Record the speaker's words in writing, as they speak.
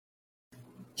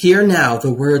Hear now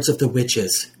the words of the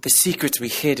witches. The secrets we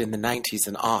hid in the 90s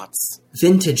and aughts.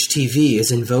 Vintage TV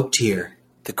is invoked here.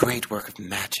 The great work of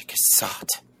magic is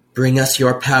sought. Bring us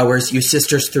your powers, you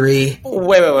sisters three.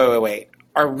 Wait.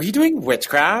 Are we doing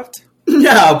witchcraft?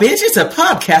 No, bitch, it's a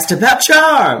podcast about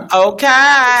charm.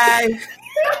 Okay.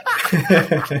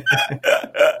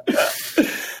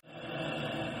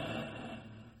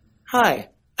 Hi,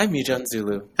 I'm Yujun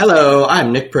Zulu. Hello,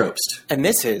 I'm Nick Probst. And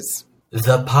this is...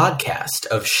 The Podcast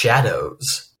of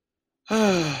Shadows.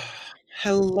 Hello.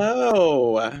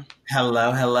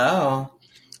 Hello.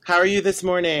 How are you this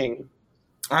morning?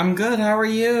 I'm good, how are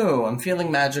you? I'm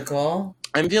feeling magical.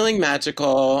 I'm feeling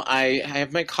magical. I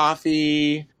have my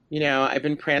coffee. You know, I've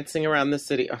been prancing around the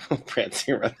city. Oh,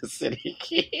 prancing around the city.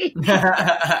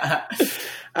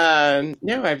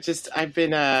 No,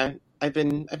 I've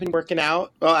been working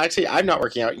out. Well, actually, I'm not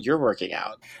working out. You're working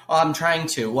out. Well, I'm trying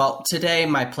to. Well, today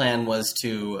my plan was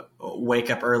to wake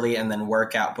up early and then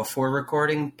work out before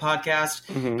recording podcast.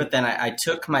 Mm-hmm. But then I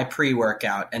took my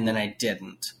pre-workout and then I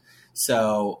didn't.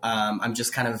 So I'm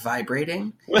just kind of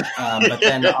vibrating. But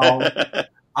then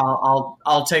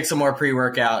I'll take some more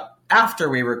pre-workout after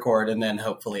we record and then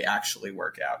hopefully actually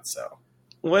work out. So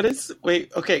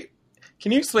okay.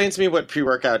 Can you explain to me what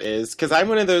pre-workout is? Because I'm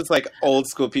one of those like old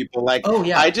school people. Like, oh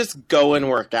yeah, I just go and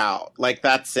work out. Like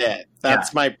that's it.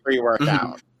 That's my pre-workout.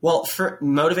 Mm-hmm. Well,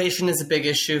 motivation is a big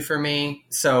issue for me.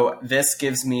 So this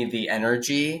gives me the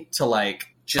energy to like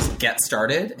just get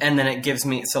started, and then it gives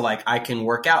me I can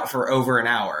work out for over an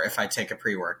hour if I take a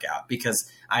pre-workout because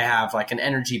I have like an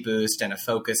energy boost and a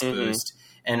focus boost.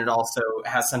 And it also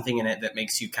has something in it that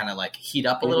makes you kind of like heat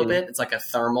up a little bit. It's like a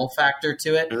thermal factor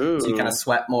to it. Ooh. So you kind of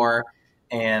sweat more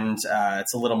and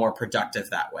it's a little more productive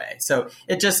that way. So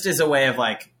it just is a way of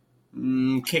like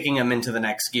kicking them into the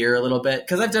next gear a little bit.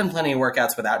 Because I've done plenty of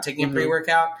workouts without taking a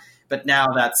pre-workout. But now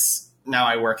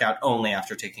I work out only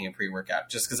after taking a pre-workout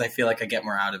just because I feel like I get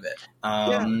more out of it.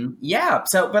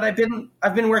 But I've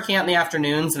been working out in the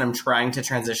afternoons and I'm trying to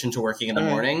transition to working in the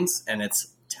mornings and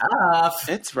it's tough.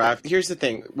 It's rough. Here's the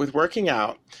thing with working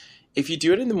out. If you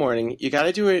do it in the morning, you got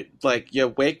to do it like you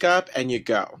wake up and you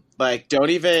go. Like don't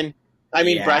even,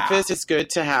 breakfast is good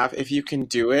to have if you can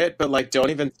do it, but like don't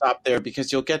even stop there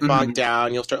because you'll get bogged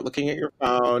down. You'll start looking at your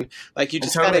phone. Like you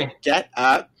just got to get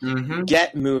up,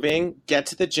 get moving, get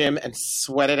to the gym and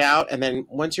sweat it out. And then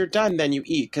once you're done, then you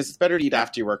eat because it's better to eat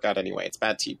after you work out anyway. It's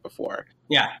bad to eat before.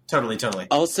 Yeah, totally.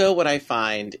 Also, what I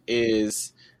find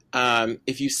is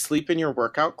if you sleep in your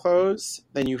workout clothes,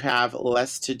 then you have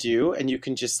less to do and you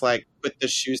can just like put the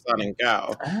shoes on and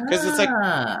go. Because it's like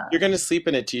you're going to sleep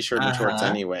in a t-shirt and shorts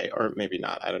anyway, or maybe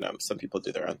not. I don't know. Some people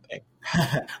do their own thing.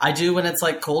 I do when it's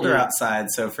like colder outside,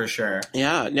 so for sure.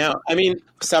 Yeah, no.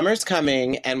 Summer's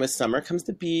coming and with summer comes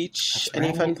the beach. That's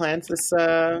Any fun plans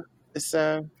this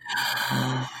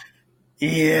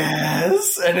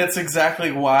Yes, and it's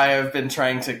exactly why I've been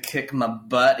trying to kick my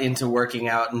butt into working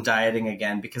out and dieting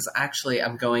again, because actually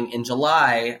I'm going in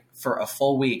July for a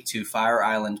full week to Fire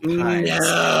Island Pines.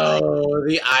 No,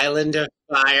 the Island of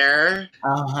Fire.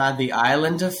 The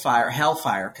Island of Fire.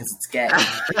 Hellfire, because it's gay.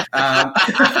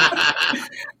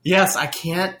 Yes, I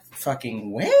can't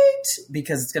fucking wait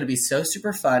because it's going to be so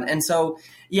super fun. And so,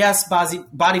 yes,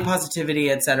 body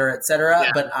positivity, et cetera,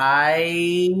 but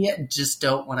I just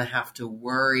don't want to have to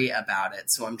worry about it.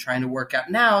 So I'm trying to work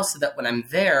out now so that when I'm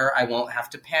there, I won't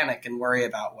have to panic and worry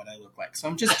about what I look like. So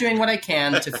I'm just doing what I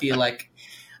can to feel like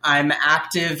I'm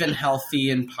active and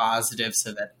healthy and positive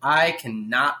so that I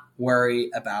cannot worry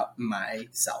about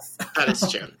myself. That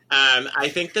is true. I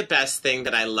think the best thing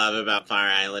that I love about Fire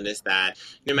Island is that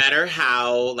no matter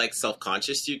how like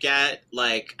self-conscious you get,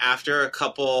 like after a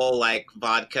couple like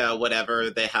vodka, whatever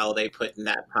the hell they put in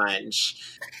that punch,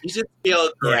 you just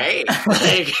feel great. Yeah.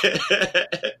 Like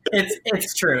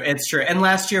it's true. It's true. And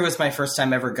last year was my first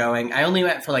time ever going. I only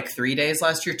went for like 3 days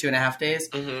last year, 2.5 days.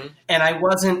 Mm-hmm. And I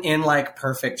wasn't in like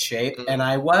perfect shape and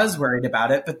I was worried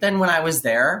about it. But then when I was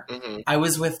there, I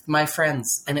was with my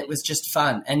friends and it was just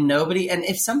fun. And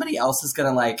if somebody else is going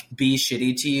to like be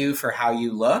shitty to you for how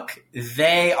you look,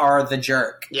 they are the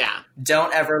jerk. Yeah.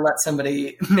 Don't ever let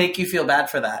somebody make you feel bad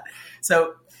for that.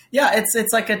 So yeah,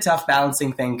 it's like a tough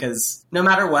balancing thing because no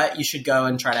matter what, you should go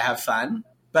and try to have fun.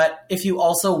 But if you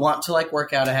also want to like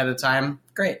work out ahead of time,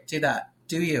 great, do that.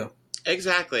 Do you.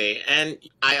 Exactly. And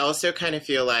I also kind of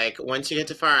feel like once you get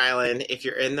to Fire Island, if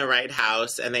you're in the right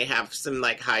house and they have some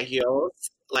like high heels,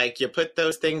 like you put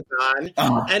those things on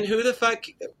and who the fuck,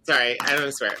 sorry, I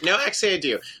don't swear. No, actually I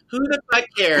do. Who the fuck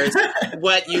cares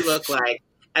what you look like?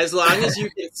 As long as you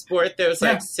can sport those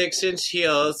like 6-inch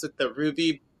heels with the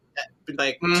ruby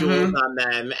like jewels on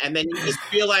them, and then you just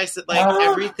realize that like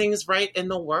everything's right in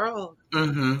the world.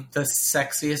 The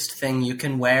sexiest thing you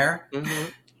can wear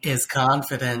is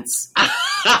confidence.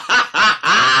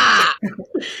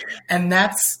 And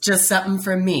that's just something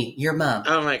from me, your mom.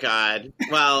 Oh my God.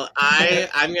 Well,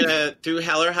 I'm going to, through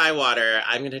hell or high water,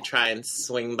 I'm going to try and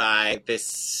swing by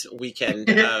this weekend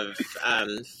of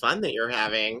fun that you're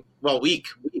having. Well,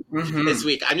 this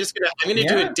week. I'm going to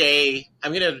do a day.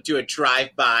 I'm going to do a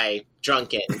drive-by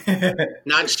drunken.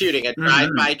 Not shooting, a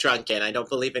drive-by drunken. I don't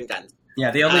believe in guns.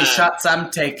 Yeah, the only shots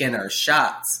I'm taking are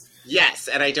shots. Yes,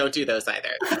 and I don't do those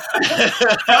either.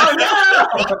 Oh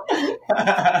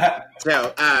no!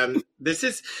 So, this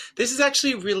is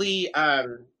actually really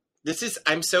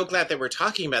I'm so glad that we're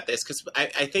talking about this, because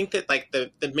I think that like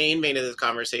the main vein of this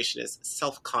conversation is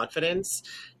self-confidence,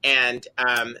 and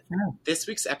this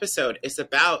week's episode is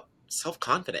about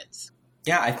self-confidence.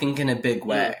 Yeah, I think in a big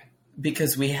way.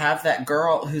 Because we have that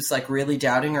girl who's like really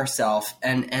doubting herself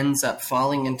and ends up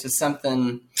falling into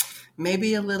something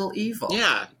maybe a little evil.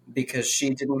 Yeah. Because she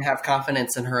didn't have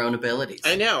confidence in her own abilities.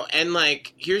 I know. And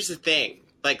like, here's the thing.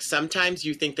 Like, sometimes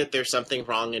you think that there's something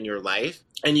wrong in your life,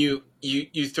 and you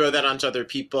throw that onto other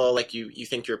people. Like, you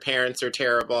think your parents are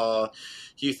terrible.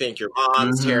 You think your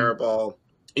mom's terrible.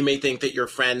 You may think that your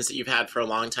friends that you've had for a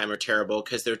long time are terrible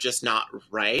because they're just not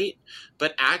right.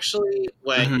 But actually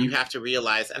what you have to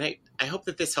realize, and I hope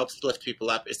that this helps lift people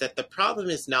up, is that the problem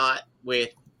is not with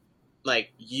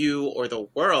like you or the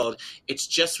world. It's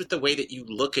just with the way that you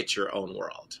look at your own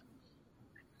world.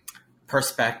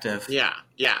 Perspective. Yeah.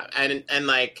 Yeah. And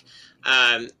like,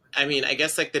 I mean, I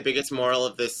guess like the biggest moral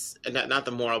of this, not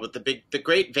the moral, but the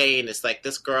great vein is like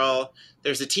this girl,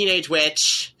 there's a teenage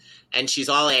witch and she's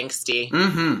all angsty.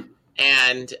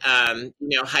 And,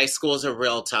 high school is a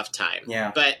real tough time.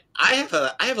 Yeah. But I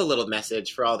have a little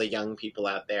message for all the young people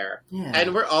out there. Yeah.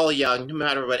 And we're all young, no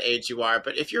matter what age you are.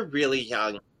 But if you're really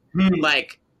young,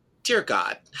 like, dear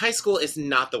God, high school is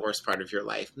not the worst part of your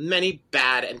life. Many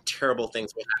bad and terrible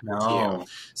things will happen to you.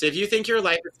 So if you think your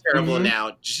life is terrible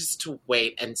now, just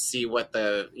wait and see what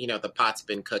the pot's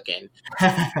been cooking.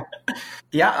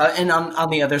 Yeah. And on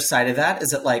the other side of that,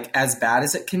 is it like as bad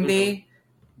as it can be?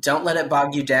 Don't let it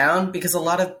bog you down, because a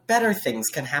lot of better things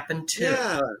can happen too.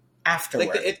 Yeah. Afterward.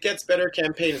 Like the It Gets Better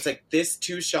campaign. It's like, this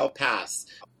too shall pass.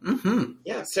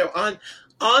 Yeah. So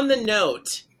on the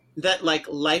note that like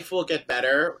life will get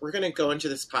better, we're going to go into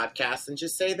this podcast and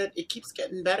just say that it keeps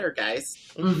getting better, guys.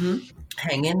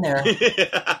 Hang in there.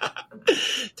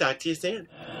 Talk to you soon.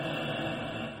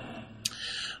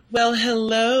 Well,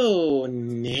 hello,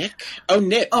 Nick. Oh,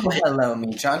 Nip. Oh, hello,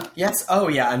 me, John. Yes. Oh,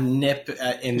 yeah. I'm Nip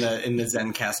in the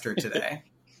Zencaster today.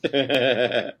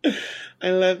 I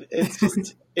love it's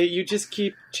just you just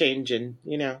keep changing,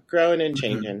 growing and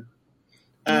changing.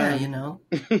 Yeah,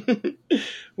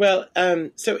 Well,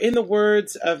 so in the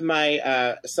words of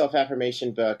my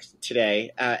self-affirmation book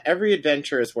today, every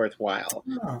adventure is worthwhile.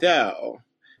 Though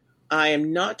I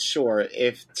am not sure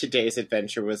if today's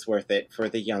adventure was worth it for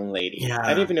the young lady. Yeah. I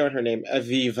don't even know what her name.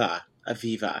 Aviva,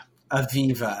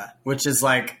 which is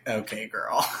like, okay,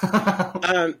 girl.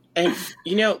 And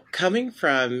coming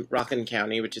from Rockland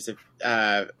County, which is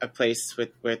a place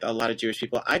with a lot of Jewish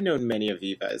people, I've known many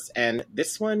Avivas, and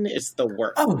this one is the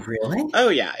worst. Oh, really? Oh,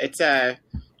 yeah. It's a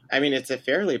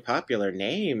fairly popular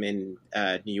name in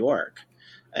New York,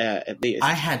 at least.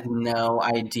 I had no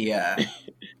idea.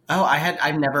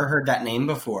 I've never heard that name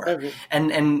before. Okay.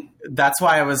 And that's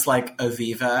why I was like,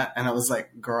 Aviva. And I was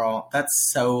like, girl, that's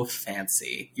so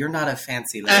fancy. You're not a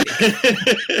fancy lady.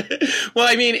 Well,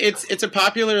 I mean, it's a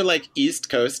popular like East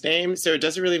Coast name, so it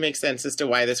doesn't really make sense as to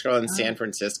why this girl in San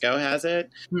Francisco has it.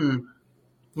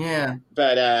 Yeah.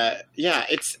 But yeah,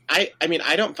 I mean,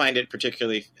 I don't find it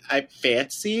particularly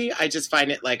fancy. I just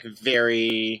find it like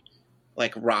very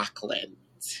like Rockland,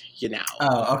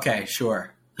 Oh, okay,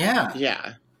 sure. Yeah.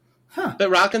 Yeah. Huh. But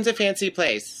Rockland's a fancy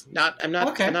place. I'm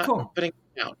not cool. putting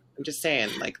it out. I'm just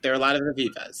saying, like, there are a lot of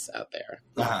Avivas out there.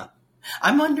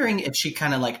 I'm wondering if she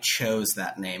kind of like chose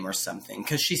that name or something,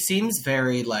 because she seems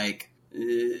very like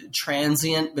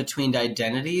transient between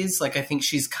identities. Like, I think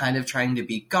she's kind of trying to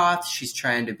be goth. She's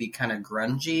trying to be kind of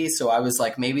grungy. So I was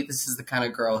like, maybe this is the kind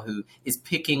of girl who is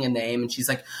picking a name and she's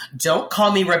like, don't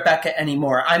call me Rebecca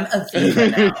anymore. I'm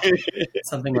Aviva now.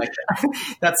 Something like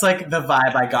that. That's like the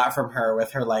vibe I got from her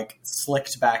with her like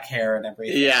slicked back hair and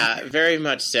everything. Yeah, very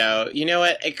much so. You know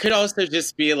what? It could also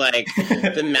just be like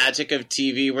the magic of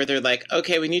TV where they're like,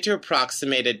 okay, we need to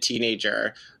approximate a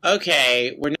teenager.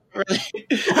 Okay, we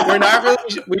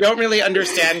don't really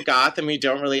understand goth and we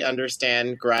don't really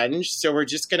understand grunge, so we're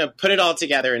just gonna put it all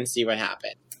together and see what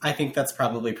happens. I think that's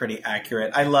probably pretty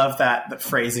accurate. I love the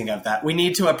phrasing of that. We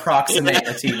need to approximate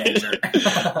a teenager.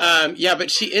 Yeah,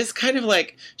 but she is kind of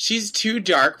like, she's too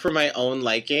dark for my own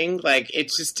liking. Like,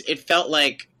 it felt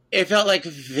like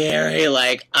very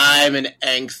like, I'm an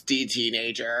angsty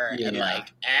teenager and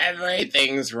like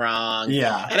everything's wrong.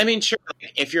 Yeah. And I mean, sure,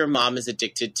 like, if your mom is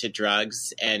addicted to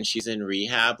drugs and she's in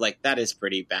rehab, like that is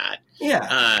pretty bad.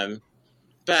 Yeah.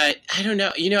 But I don't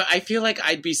know. You know, I feel like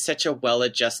I'd be such a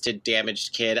well-adjusted,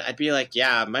 damaged kid. I'd be like,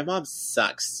 yeah, my mom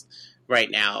sucks right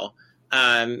now.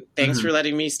 Thanks for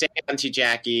letting me stay, Auntie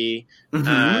Jackie.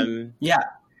 Yeah.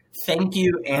 Thank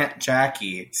you, Aunt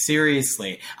Jackie.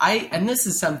 Seriously. And this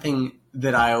is something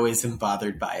that I always am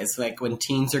bothered by, is like when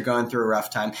teens are going through a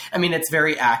rough time. I mean, it's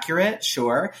very accurate,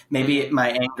 sure. Maybe my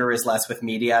anger is less with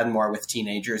media and more with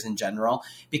teenagers in general,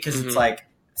 because it's like,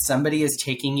 somebody is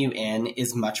taking you in,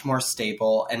 is much more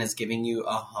stable, and is giving you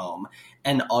a home.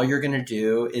 And all you're going to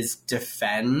do is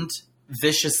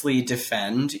viciously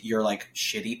defend your, like,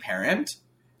 shitty parent.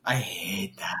 I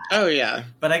hate that. Oh, yeah.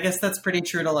 But I guess that's pretty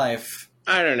true to life.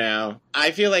 I don't know. I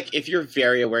feel like if you're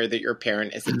very aware that your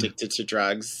parent is addicted to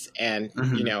drugs and,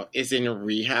 you know, is in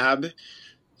rehab,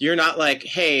 you're not like,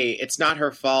 hey, it's not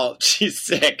her fault, she's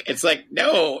sick. It's like,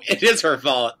 no, it is her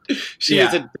fault. She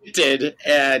is addicted,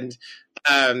 and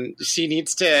she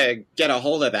needs to get a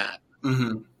hold of that.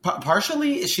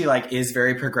 Partially, she like is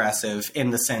very progressive in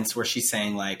the sense where she's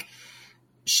saying like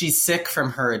she's sick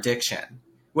from her addiction,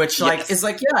 which like is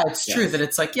like, yeah, it's true that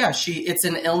it's like, yeah, it's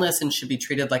an illness and should be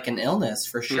treated like an illness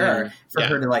for sure for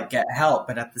her to like get help.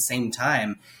 But at the same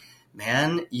time,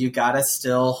 man, you gotta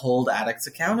still hold addicts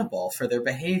accountable for their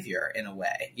behavior in a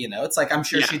way. You know, it's like, I'm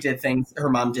sure her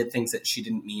mom did things that she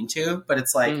didn't mean to, but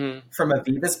it's like from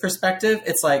Aviva's perspective,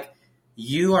 it's like,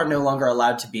 you are no longer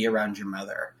allowed to be around your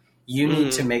mother. You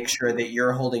need to make sure that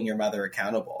you're holding your mother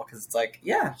accountable, because it's like,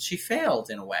 yeah, she failed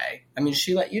in a way. I mean,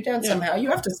 she let you down somehow. You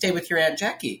have to stay with your Aunt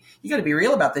Jackie. You got to be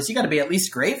real about this. You got to be at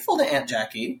least grateful to Aunt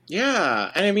Jackie.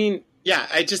 Yeah. And I mean, yeah,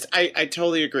 I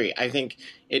totally agree. I think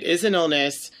it is an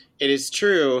illness. It is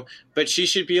true, but she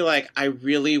should be like, I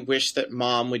really wish that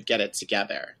mom would get it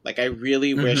together. Like, I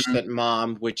really wish that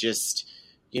mom would just,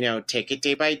 you know, take it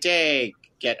day by day,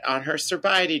 get on her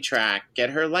sobriety track,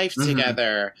 get her life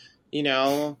together. You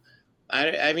know,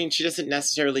 I mean, she doesn't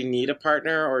necessarily need a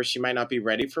partner, or she might not be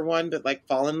ready for one, but like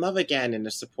fall in love again in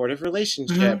a supportive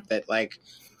relationship that like,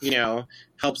 you know,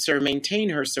 helps her maintain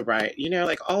her sobriety, you know,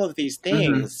 like all of these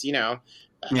things, you know.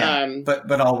 Yeah.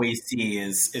 But all we see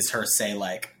is her say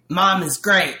like, Mom is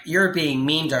great, you're being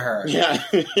mean to her. Yeah.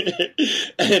 And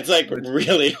it's like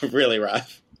really, really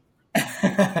rough.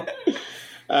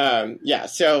 Yeah.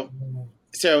 So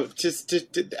just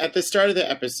at the start of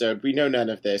the episode, we know none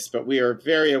of this, but we are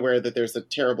very aware that there's a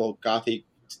terrible gothy,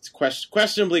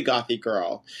 questionably gothy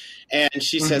girl. And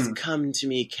she says, come to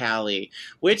me, Callie,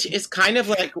 which is kind of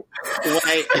like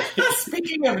why.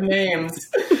 Speaking of names,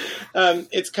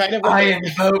 it's kind of. I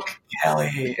invoke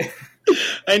Kelly.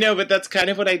 I know, but that's kind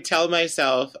of what I tell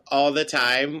myself all the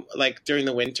time. Like during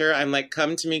the winter, I'm like,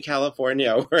 come to me,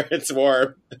 California, where it's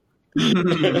warm.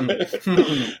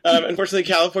 Unfortunately,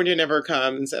 California never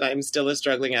comes, and I'm still a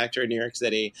struggling actor in New York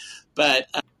City. But,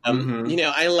 you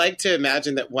know, I like to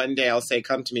imagine that one day I'll say,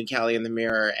 come to me, Callie, in the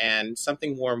mirror, and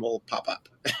something warm will pop up.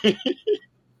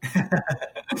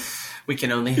 We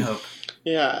can only hope.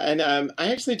 Yeah, and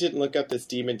I actually didn't look up this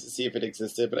demon to see if it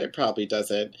existed, but it probably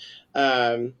doesn't.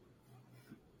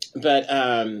 But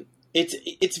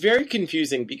it's very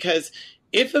confusing, because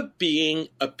if a being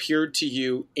appeared to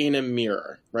you in a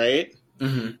mirror, right?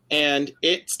 And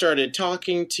it started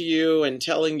talking to you and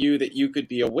telling you that you could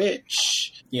be a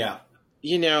witch. Yeah.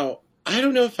 You know, I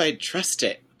don't know if I'd trust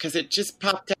it, because it just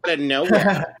popped out of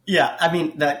nowhere. Yeah, I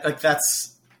mean,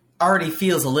 that's already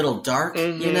feels a little dark,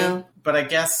 you know? But I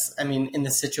guess, I mean, in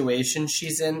the situation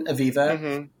she's in,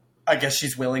 Aviva, I guess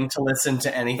she's willing to listen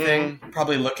to anything,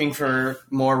 probably looking for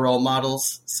more role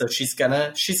models. So she's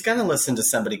gonna listen to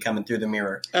somebody coming through the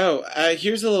mirror. Oh,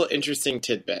 here's a little interesting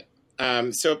tidbit.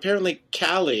 So apparently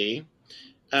Callie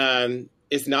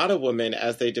is not a woman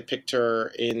as they depict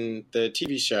her in the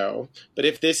TV show. But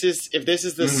if this is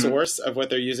the source of what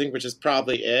they're using, which is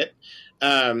probably it,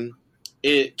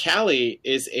 Callie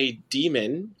is a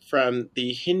demon from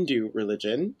the Hindu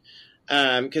religion.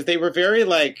 Because they were very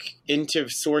like into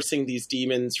sourcing these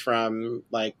demons from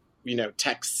like, you know,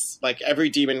 texts. Like every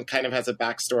demon kind of has a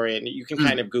backstory, and you can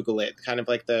kind of Google it, kind of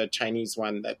like the Chinese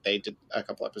one that they did a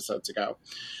couple episodes ago.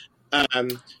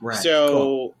 Right, so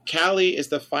cool. Callie is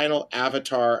the final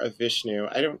avatar of Vishnu.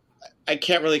 I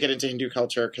can't really get into Hindu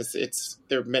culture because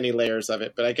there are many layers of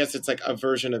it, but I guess it's like a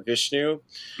version of Vishnu.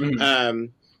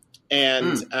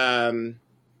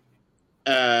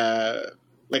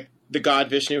 like the god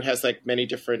Vishnu has like many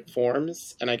different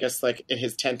forms, and I guess like in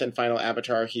his 10th and final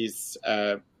avatar, he's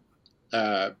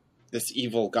this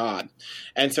evil god,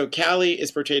 and so Kali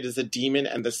is portrayed as a demon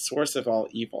and the source of all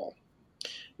evil.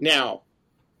 Now,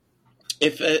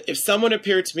 if someone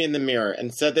appeared to me in the mirror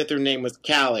and said that their name was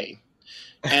Kali,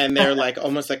 and they're like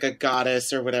almost like a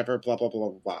goddess or whatever, blah blah blah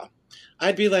blah blah,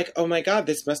 I'd be like, oh my god,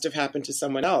 this must have happened to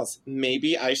someone else.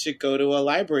 Maybe I should go to a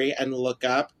library and look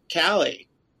up Kali.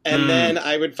 And then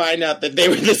I would find out that they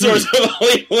were the source of all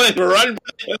evil and run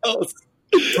by the hills.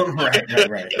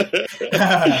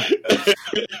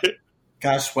 Right.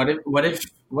 Gosh, what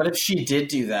if she did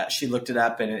do that? She looked it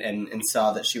up and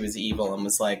saw that she was evil and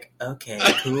was like, okay,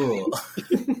 cool.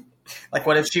 Like,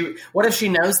 what if she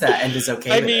knows that and is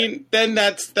okay? I mean, then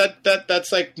that's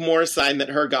like more a sign that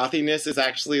her gothiness is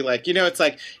actually like, you know, it's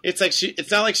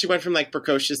not like she went from like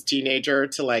precocious teenager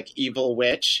to like evil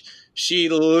witch. She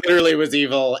literally was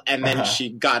evil, and then she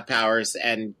got powers,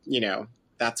 and you know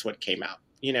that's what came out.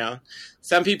 You know,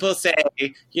 some people say,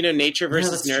 you know, nature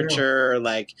versus nurture, or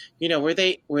like, you know, were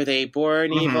they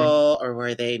born evil or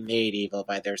were they made evil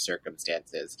by their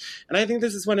circumstances? And I think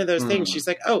this is one of those things. She's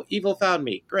like, oh, evil found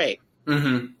me, great.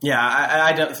 Yeah,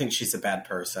 I don't think she's a bad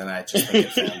person. I just think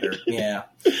it found her. Yeah.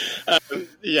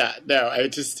 Yeah, no,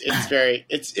 it's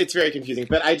very confusing.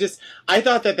 But I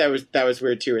thought that was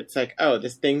weird too. It's like, oh,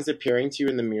 this thing's appearing to you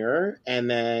in the mirror,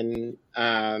 and then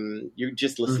you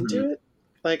just listen to it.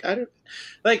 Like, I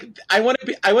want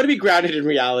to be grounded in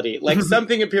reality. Like,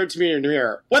 something appeared to me in the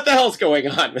mirror. What the hell's going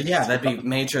on? Yeah, that'd be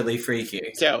majorly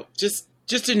freaky. So just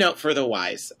a note for the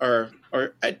wise, or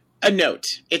a note.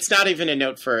 It's not even a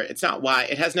note it's not why.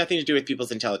 It has nothing to do with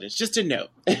people's intelligence. Just a note.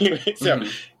 Anyway, so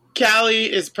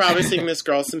Kali is promising this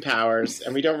girl some powers,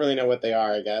 and we don't really know what they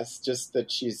are, I guess. Just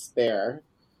that she's there.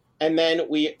 And then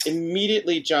we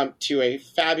immediately jump to a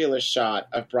fabulous shot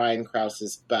of Brian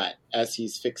Krause's butt as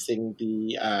he's fixing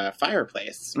the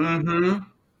fireplace.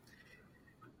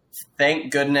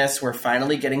 Thank goodness we're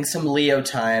finally getting some Leo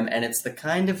time, and it's the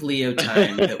kind of Leo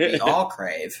time that we all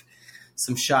crave.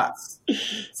 Some shots.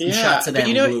 Shots of them. But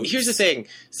you know, boobs. Here's the thing.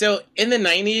 So in the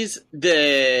 90s,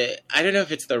 I don't know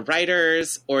if it's the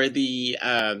writers or the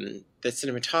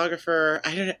cinematographer.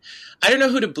 I don't know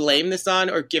who to blame this on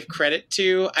or give credit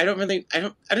to. I don't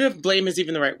know if blame is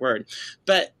even the right word.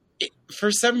 But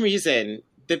for some reason,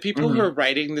 the people who are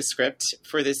writing the script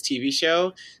for this TV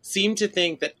show seem to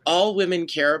think that all women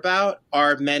care about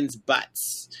are men's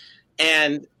butts.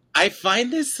 And I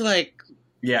find this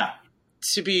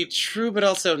to be true, but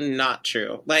also not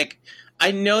true. Like,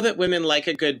 I know that women like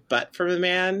a good butt from a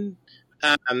man.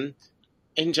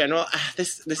 In general,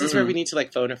 this is where we need to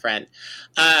like phone a friend.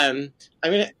 I'm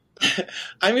gonna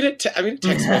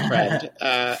text my friend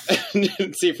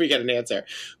and see if we get an answer.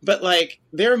 But like,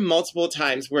 there are multiple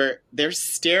times where they're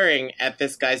staring at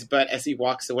this guy's butt as he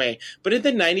walks away. But in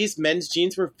the 90s, men's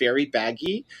jeans were very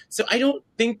baggy, so I don't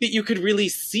think that you could really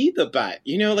see the butt.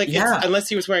 You know, like unless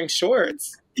he was wearing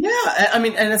shorts. Yeah, I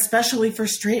mean, and especially for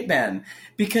straight men,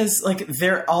 because like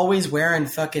they're always wearing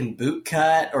fucking boot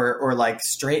cut or like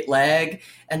straight leg,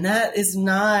 and that is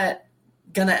not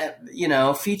gonna, you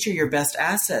know, feature your best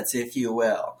assets, if you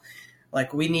will.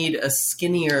 Like, we need a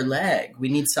skinnier leg. We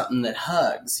need something that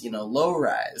hugs, you know, low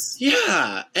rise.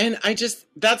 Yeah, and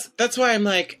that's why I'm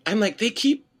like they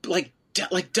keep like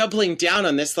doubling down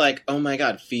on this, like, oh my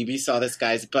god, Phoebe saw this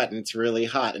guy's butt and it's really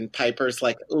hot, and Piper's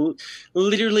like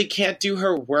literally can't do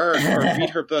her work or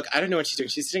read her book. I don't know what she's doing.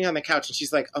 She's sitting on the couch and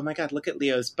she's like, oh my god, look at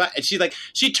Leo's butt, and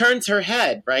she turns her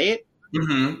head, right?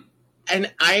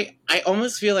 And I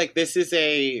almost feel like this is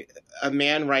a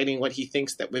man writing what he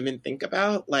thinks that women think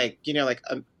about, like, you know, like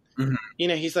you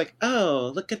know, he's like,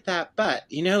 oh, look at that butt,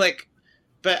 you know, like,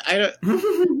 but I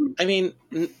don't I mean,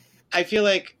 I feel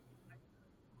like,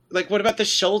 what about the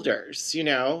shoulders, you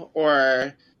know?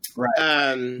 Or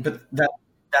but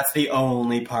that's the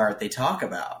only part they talk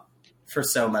about for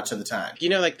so much of the time. You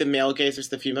know, like the male gaze versus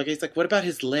the female gaze. Like, what about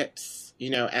his lips, you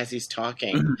know, as he's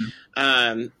talking?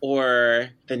 Or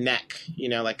the neck, you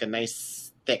know, like a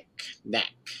nice thick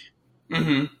neck.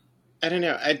 I don't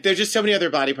know. There's just so many other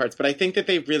body parts, but I think that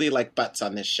they really like butts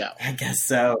on this show. I guess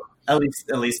so. At least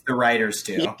the writers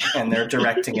do, and they're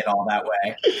directing it all that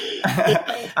way.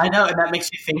 I know, and that makes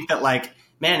you think that, like,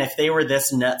 man, if they were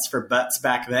this nuts for butts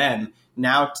back then,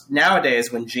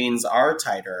 nowadays when jeans are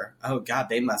tighter, oh god,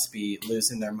 they must be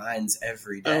losing their minds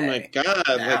every day. Oh my god!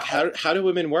 Now. Like, how do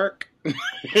women work?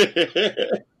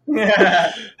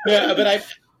 Yeah, but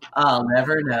I'll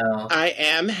never know. I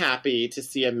am happy to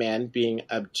see a man being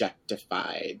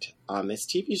objectified on this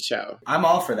TV show. I'm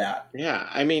all for that. Yeah,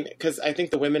 I mean, because I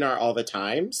think the women are all the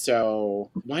time, so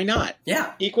why not?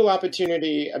 Yeah. Equal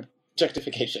opportunity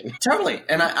objectification. Totally.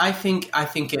 And I think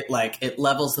it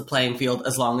levels the playing field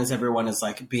as long as everyone is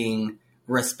like being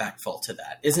respectful to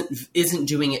that. Isn't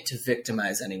doing it to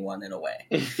victimize anyone in a way.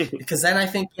 Because then I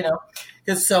think,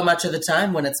 because so much of the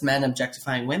time when it's men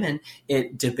objectifying women,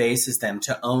 it debases them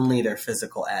to only their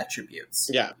physical attributes.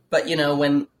 Yeah. But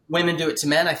when women do it to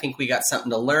men, I think we got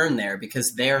something to learn there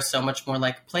because they are so much more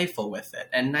like playful with it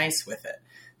and nice with it.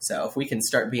 So if we can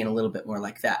start being a little bit more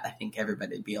like that, I think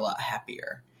everybody would be a lot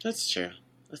happier. That's true.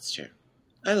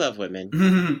 I love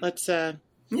women. Let's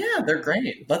Yeah, they're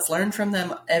great. Let's learn from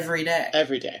them every day.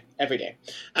 Every day.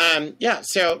 Yeah.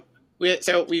 So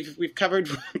we've covered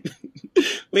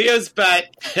Leo's butt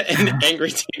and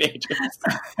angry teenagers.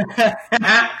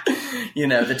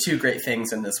 The two great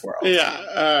things in this world.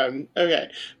 Yeah. Okay.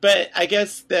 But I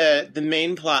guess the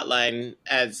main plot line,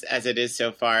 as it is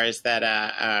so far, is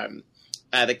that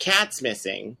the cat's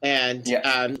missing, and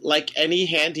like any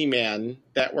handyman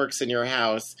that works in your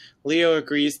house, Leo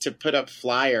agrees to put up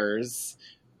flyers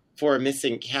for a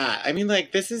missing cat. I mean,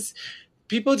 like, this is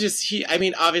people just,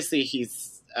 obviously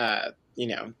he's,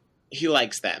 he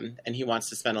likes them and he wants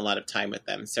to spend a lot of time with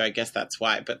them. So I guess that's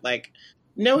why. But like,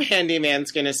 no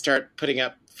handyman's going to start putting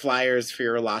up flyers for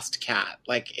your lost cat.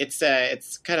 Like, it's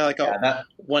kind of like a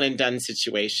one and done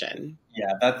situation.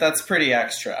 Yeah, that's pretty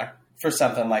extra for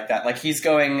something like that. Like, he's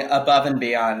going above and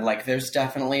beyond. Like, there's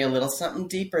definitely a little something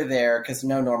deeper there because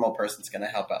no normal person's going to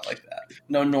help out like that.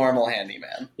 No normal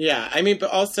handyman. Yeah, but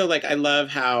also, like, I love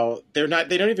how they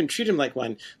don't even treat him like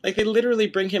one. Like, they literally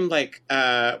bring him, like,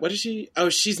 what is she? Oh,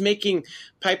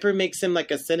 Piper makes him, like,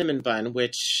 a cinnamon bun,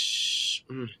 which,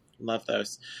 love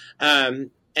those. And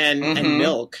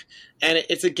milk. And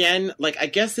it's, again, like, I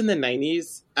guess in the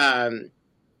 90s,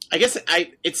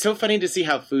 it's so funny to see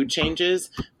how food changes,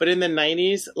 but in the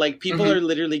 90s, like, people are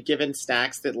literally given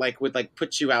snacks that like would like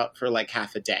put you out for like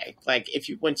half a day. Like,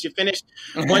 once you finish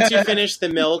the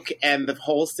milk and the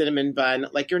whole cinnamon bun,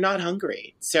 like, you're not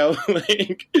hungry. So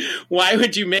like, why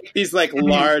would you make these like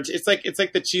large? It's like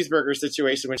the cheeseburger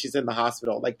situation when she's in the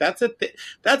hospital. Like, that's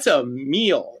a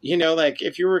meal, like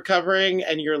if you're recovering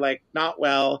and you're like not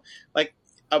well, like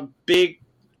a big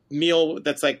meal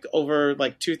that's like over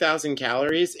like 2,000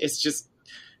 calories,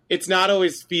 it's not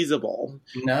always feasible.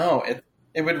 No,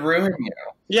 it would ruin you.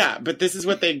 Yeah, but this is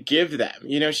what they give them.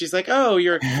 She's like, oh,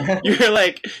 you're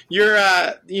like, you're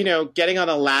getting on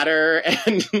a ladder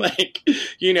and like,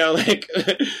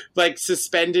 like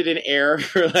suspended in air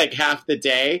for like half the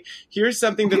day. Here's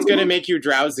something that's going to make you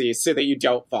drowsy so that you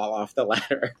don't fall off the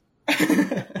ladder.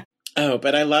 Oh,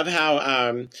 but I love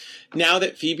how now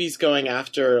that Phoebe's going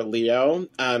after Leo,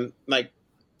 like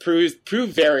Prue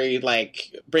very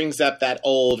like brings up that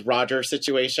old Roger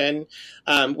situation,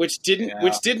 which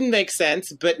didn't make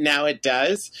sense, but now it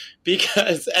does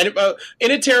because in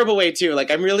a terrible way too.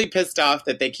 Like, I'm really pissed off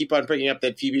that they keep on bringing up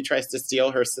that Phoebe tries to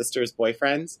steal her sister's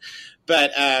boyfriends,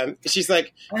 but she's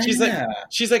like,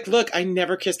 look, I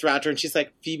never kissed Roger, and she's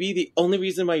like, Phoebe, the only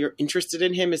reason why you're interested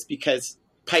in him is because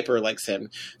Piper likes him.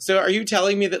 So are you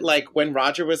telling me that like when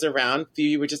Roger was around,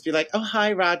 Phoebe would just be like, oh,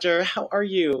 hi, Roger, how are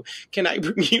you? Can I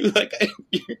bring you like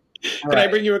I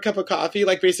bring you a cup of coffee?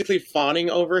 Like, basically fawning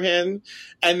over him.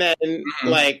 And then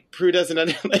like Prue doesn't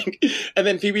and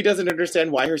then Phoebe doesn't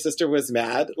understand why her sister was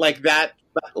mad. Like that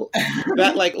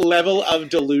like level of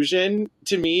delusion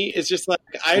to me is just like,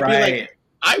 I'd be like,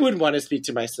 I would want to speak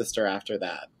to my sister after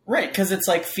that. Right, because it's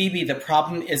like, Phoebe, the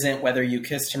problem isn't whether you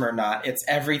kissed him or not. It's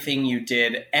everything you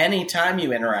did anytime you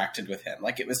interacted with him.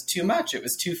 Like, it was too much. It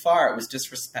was too far. It was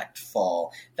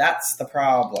disrespectful. That's the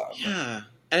problem. Yeah.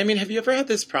 And have you ever had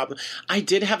this problem? I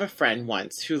did have a friend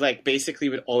once who like basically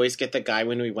would always get the guy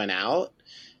when we went out.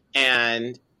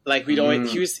 And like, we'd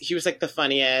always, he was like the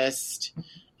funniest.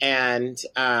 And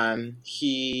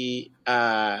he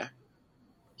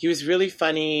was really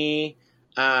funny.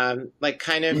 Like,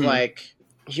 kind of like,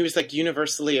 he was like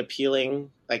universally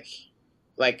appealing. Like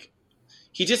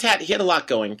he had a lot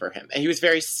going for him, and he was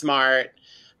very smart.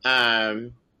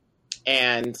 And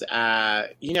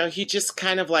he just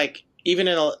kind of like, even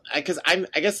because I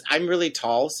guess I'm really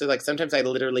tall, so like sometimes I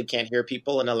literally can't hear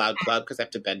people in a loud club because I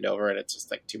have to bend over and it's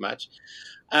just like too much.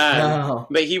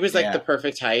 But he was like the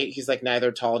perfect height. He's like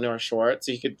neither tall nor short,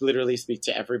 so he could literally speak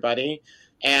to everybody.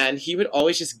 And he would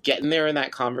always just get in there in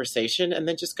that conversation and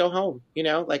then just go home.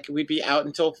 Like, we'd be out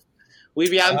until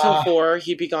 4.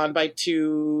 He'd be gone by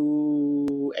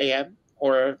 2 a.m.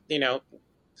 or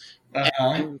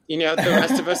Uh-huh. And, the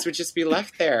rest of us would just be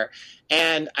left there.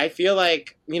 And I feel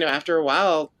like, after a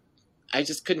while, I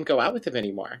just couldn't go out with him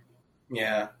anymore.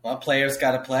 Yeah. Well, players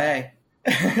got to play.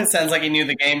 Sounds like he knew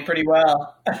the game pretty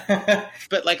well.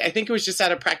 But I think it was just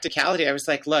out of practicality. I was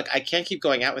like, look, I can't keep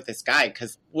going out with this guy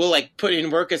because we'll put in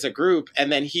work as a group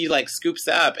and then he scoops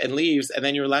up and leaves and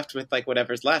then you're left with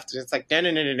whatever's left. And it's like,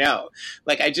 no.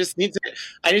 I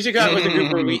need to go out with a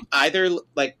group where we either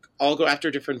all go after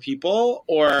different people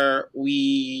or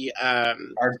we are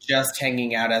just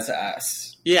hanging out as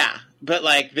us. Yeah. But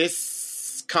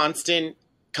this constant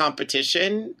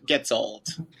competition gets old.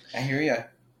 I hear you.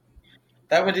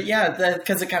 That would,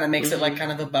 because it kind of makes it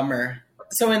kind of a bummer.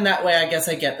 So in that way, I guess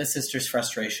I get the sister's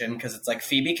frustration because it's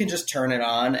Phoebe can just turn it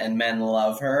on and men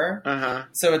love her. Uh-huh.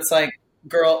 So it's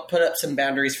girl, put up some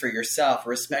boundaries for yourself.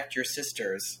 Respect your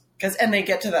sisters. And they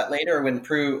get to that later when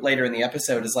Prue, later in the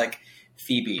episode, is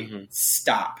Phoebe,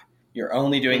 stop. You're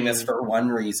only doing this for one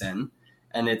reason.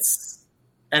 And it's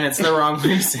the wrong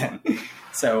reason.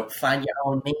 So find your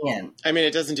own man. I mean,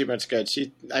 it doesn't do much good.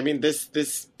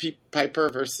 This Piper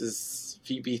versus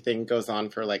Phoebe thing goes on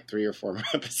for 3 or 4 more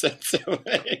episodes. So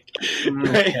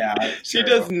she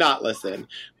does not listen.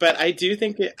 But I do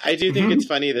think it's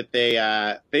funny that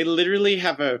they literally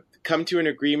have come to an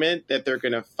agreement that they're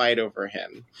going to fight over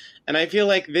him. And I feel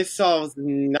like this solves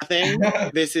nothing.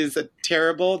 This is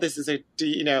terrible. This is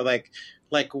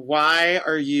why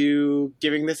are you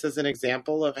giving this as an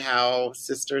example of how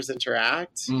sisters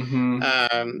interact?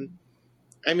 I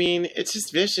mean, it's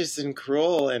just vicious and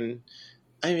cruel, and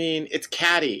I mean, it's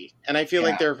catty. And I feel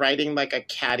like they're writing a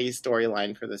catty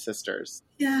storyline for the sisters.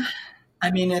 Yeah.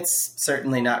 I mean, it's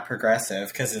certainly not progressive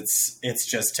because it's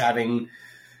just having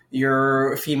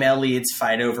your female leads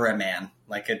fight over a man.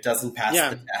 It doesn't pass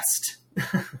the test.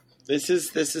 This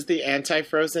is the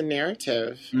anti-Frozen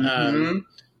narrative.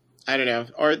 I don't know.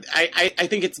 Or I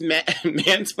think it's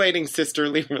mansplaining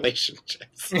sisterly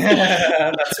relationships.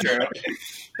 That's true.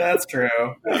 That's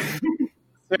true.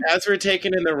 As we're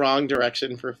taken in the wrong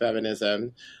direction for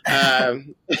feminism,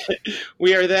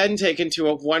 we are then taken to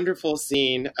a wonderful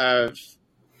scene of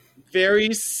very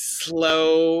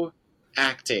slow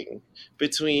acting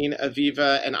between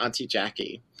Aviva and Auntie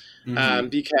Jackie.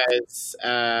 Because...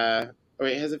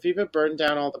 wait, has Aviva burned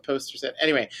down all the posters?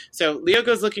 Anyway, so Leo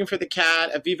goes looking for the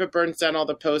cat. Aviva burns down all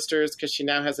the posters because she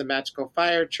now has a magical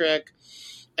fire trick.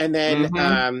 And then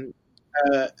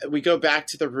we go back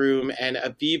to the room, and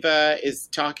Aviva is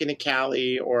talking to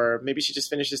Callie, or maybe she just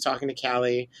finishes talking to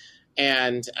Callie.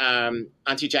 And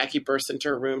Auntie Jackie bursts into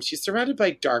her room. She's surrounded by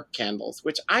dark candles,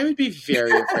 which I would be very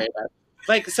afraid of.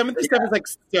 Some of the stuff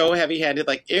is so heavy-handed.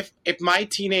 If my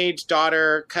teenage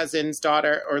daughter, cousin's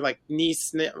daughter, or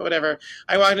niece, whatever,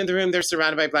 I walk into the room, they're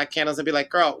surrounded by black candles, I'd be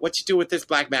like, girl, what you do with this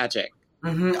black magic?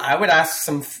 I would ask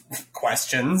some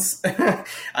questions.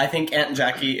 I think Aunt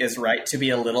Jackie is right to be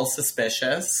a little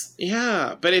suspicious.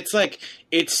 Yeah, but it's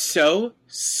it's so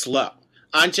slow.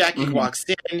 Aunt Jackie walks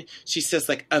in, she says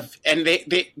and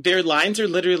their lines are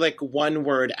literally one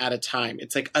word at a time.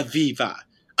 It's Aviva.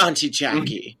 Auntie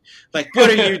Jackie. What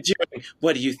are you doing?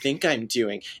 What do you think I'm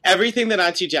doing? Everything that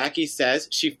Auntie Jackie says,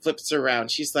 she flips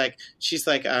around. She's like,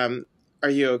 are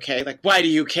you okay? Why do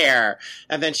you care?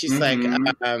 And then she's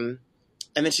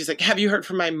have you heard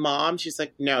from my mom? She's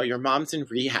like, no, your mom's in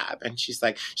rehab. And she's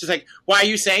like, why are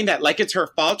you saying that? It's her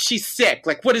fault? She's sick.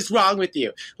 What is wrong with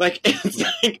you? It's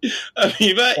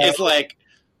Aviva is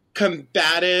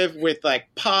combative with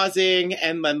pausing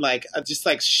and then just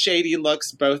shady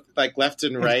looks both left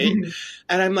and right.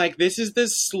 And I'm this is the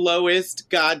slowest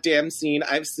goddamn scene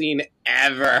I've seen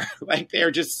ever.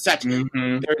 They're just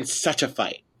they're in such a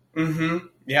fight.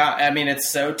 Yeah, I mean,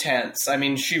 it's so tense. I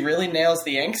mean, she really nails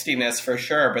the angstiness for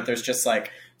sure, but there's just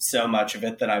so much of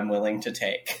it that I'm willing to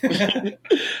take.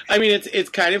 I mean, it's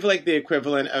kind of the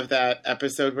equivalent of that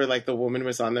episode where the woman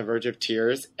was on the verge of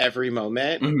tears every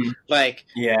moment. They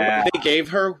gave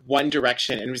her one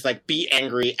direction and it was be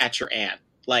angry at your aunt.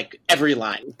 Every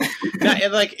line.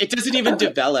 It doesn't even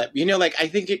develop. I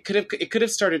think it could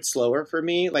have started slower for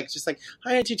me. Just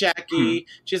hi, Auntie Jackie.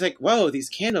 She's like, whoa, these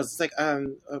candles. It's why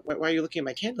are you looking at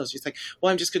my candles? She's like,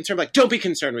 well, I'm just concerned. Don't be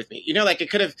concerned with me. It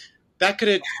could have, that could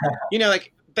have,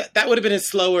 that would have been a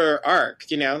slower arc,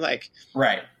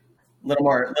 right. A little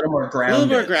more grounded. A little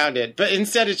more grounded. But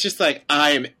instead it's just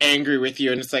I'm angry with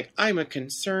you. And it's I'm a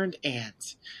concerned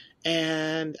aunt.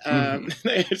 And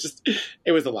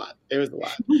it was a lot. It was a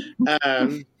lot.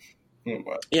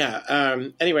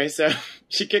 Anyway, so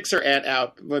she kicks her aunt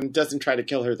out and doesn't try to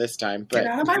kill her this time. But, get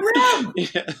out of my room!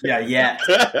 Yeah.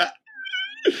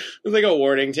 It's a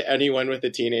warning to anyone with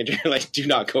a teenager, do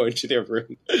not go into their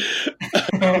room.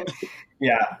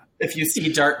 Yeah. If you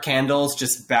see dark candles,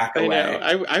 just back I away.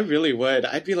 know. I really would.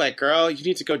 I'd be like, girl, you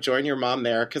need to go join your mom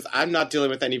there because I'm not dealing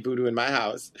with any voodoo in my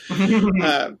house.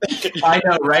 I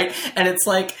know, right? And it's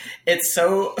like, it's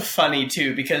so funny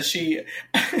too, because she,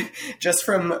 just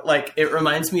from like, it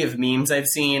reminds me of memes I've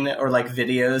seen or like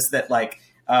videos that like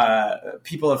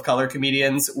people of color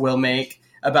comedians will make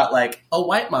about like, a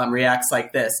white mom reacts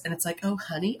like this. And it's like, oh,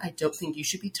 honey, I don't think you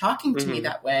should be talking to me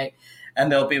that way.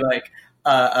 And they'll be like,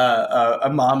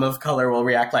 a mom of color will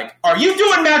react like, are you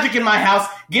doing magic in my house?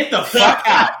 Get the fuck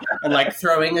out. And like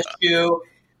throwing a shoe.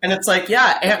 And it's like,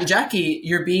 yeah, Aunt Jackie,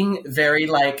 you're being very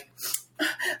like,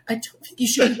 I don't think you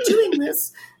should be doing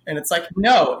this. And it's like,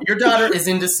 no, your daughter is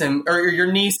into some, or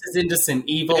your niece is into some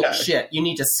evil shit. You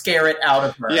need to scare it out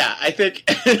of her. Yeah, I think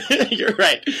you're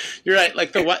right. You're right.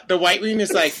 Like the white meme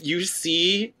is like, you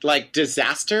see like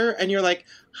disaster and you're like,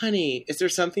 honey, is there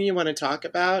something you want to talk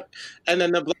about? And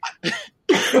then the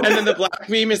black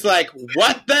meme is like,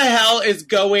 what the hell is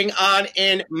going on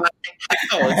in my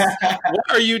house?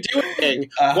 What are you doing?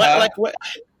 What?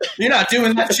 You're not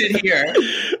doing that shit here.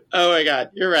 Oh my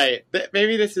God, you're right.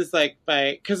 Maybe this is like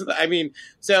because I mean,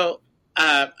 so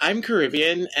I'm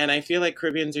Caribbean, and I feel like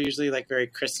Caribbeans are usually like very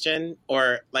Christian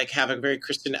or like have a very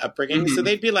Christian upbringing. Mm-hmm. So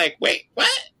they'd be like, wait, what?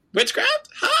 Witchcraft?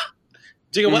 Huh?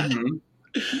 Do you go what?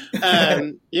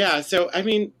 Mm-hmm. Yeah. So I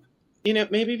mean, you know,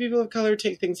 maybe people of color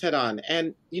take things head on,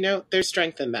 and you know, there's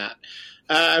strength in that.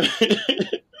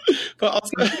 But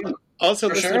also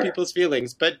listen to people's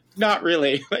feelings, but not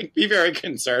really. Like, be very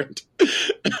concerned.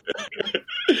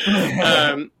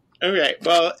 Okay.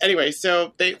 Well, anyway,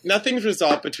 so nothing's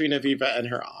resolved between Aviva and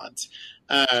her aunt.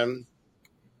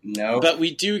 No, but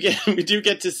we do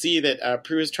get to see that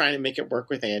Prue is trying to make it work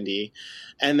with Andy,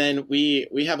 and then we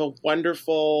have a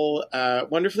wonderfully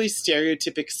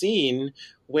stereotypic scene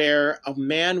where a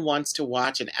man wants to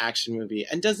watch an action movie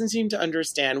and doesn't seem to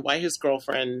understand why his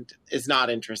girlfriend is not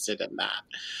interested in that.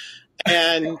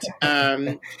 And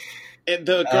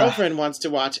the girlfriend wants to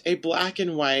watch a black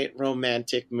and white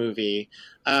romantic movie,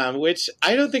 which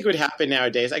I don't think would happen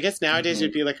nowadays. I guess nowadays it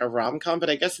would be like a rom-com, but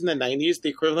I guess in the 90s, the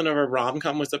equivalent of a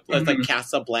rom-com was like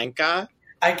Casablanca.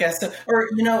 I guess so. Or,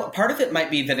 you know, part of it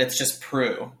might be that it's just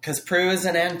Prue, because Prue is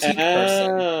an antique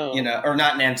person, you know, or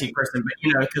not an antique person, but,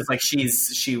 you know, because like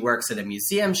she works at a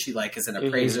museum. She like is an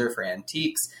appraiser for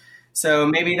antiques. So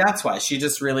maybe that's why she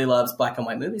just really loves black and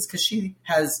white movies, because she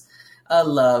has a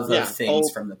love of things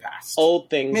from the past.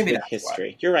 Old things with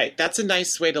history. Why. You're right. That's a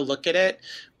nice way to look at it.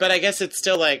 But I guess it's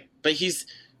still like, but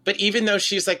even though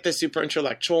she's like the super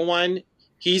intellectual one,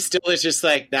 he still is just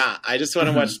like, nah, I just want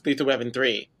to watch Lethal Weapon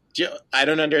 3. I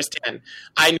don't understand.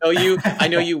 I know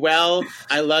you well.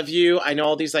 I love you. I know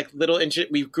all these like little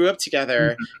we grew up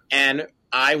together and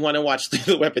I want to watch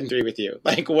Lethal Weapon 3 with you.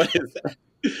 Like, what is that?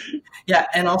 Yeah,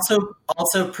 and also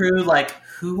Prue, like,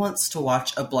 who wants to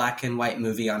watch a black and white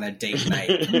movie on a date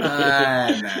night? Come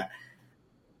on.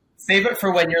 Save it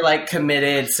for when you're, like,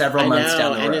 committed several months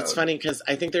down the road. And it's funny because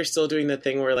I think they're still doing the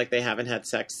thing where, like, they haven't had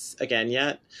sex again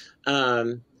yet.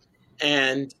 Yeah.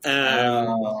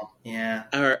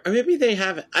 Or maybe they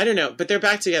haven't. I don't know. But they're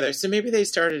back together. So maybe they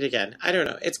started again. I don't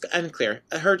know. It's unclear.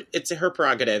 It's her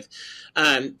prerogative.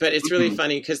 But it's really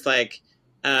funny because, like,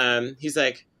 he's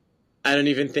like, I don't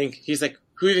even think, he's like,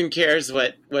 who even cares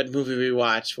what movie we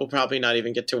watch? We'll probably not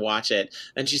even get to watch it.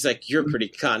 And she's like, you're pretty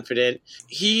confident.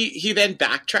 He then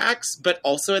backtracks, but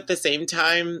also at the same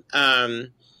time, I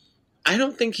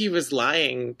don't think he was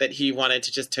lying that he wanted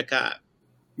to just hook up.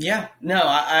 Yeah, no,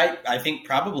 I think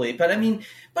probably. But I mean,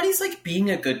 he's like being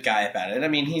a good guy about it. I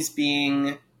mean, he's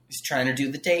trying to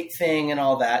do the date thing and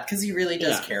all that because he really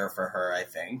does care for her, I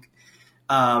think.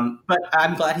 But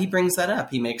I'm glad he brings that up.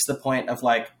 He makes the point of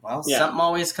like, well, something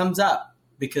always comes up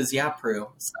because Prue,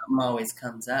 something always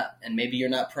comes up. And maybe you're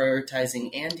not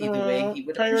prioritizing Andy the way he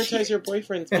would prioritize your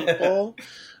boyfriends, people.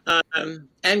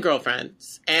 And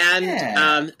girlfriends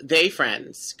and they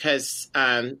friends. Cause,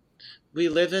 we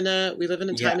live in a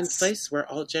time and place where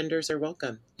all genders are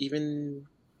welcome. Even,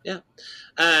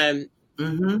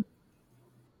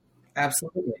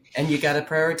 Absolutely. And you got to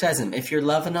prioritize them. If you're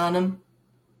loving on them,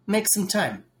 make some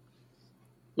time.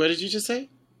 What did you just say?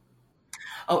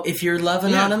 Oh, if you're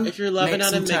loving on them, make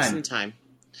some time.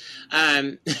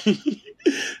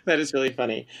 That is really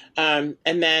funny. And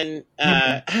then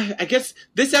I guess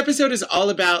this episode is all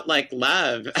about like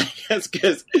love, I guess,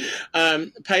 because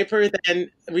Piper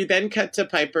we then cut to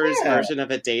Piper's version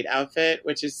of a date outfit,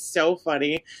 which is so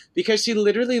funny because she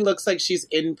literally looks like she's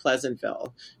in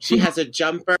Pleasantville. She has a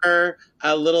jumper,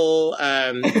 a little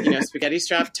spaghetti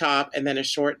strap top, and then a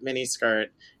short mini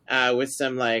skirt. With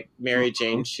some like Mary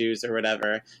Jane shoes or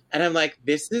whatever. And I'm like,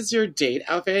 this is your date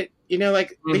outfit? You know,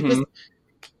 like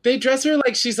they dress her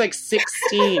like she's like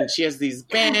 16. She has these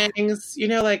bangs. You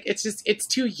know, like it's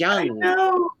too young. I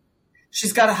know.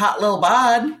 She's got a hot little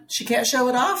bod. She can't show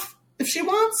it off if she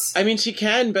wants. I mean, she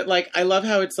can, but like I love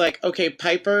how it's like, okay,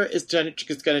 Piper is going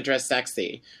to dress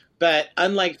sexy, but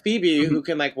unlike Phoebe, who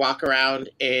can like walk around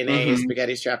in a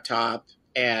spaghetti strap top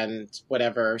and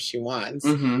whatever she wants,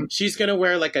 she's going to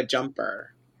wear like a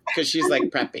jumper because she's like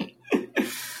preppy.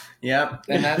 Yep,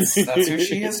 and that's who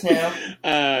she is now.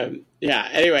 Yeah.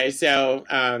 Anyway, so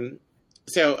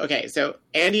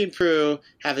Andy and Prue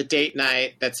have a date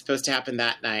night that's supposed to happen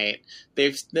that night.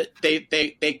 They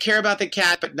care about the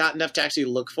cat, but not enough to actually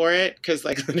look for it because,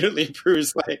 like, literally,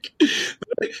 Prue's like,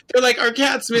 they're like, our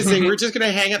cat's missing. We're just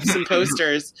gonna hang up some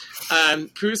posters.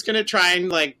 Prue's gonna try and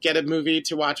like get a movie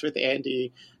to watch with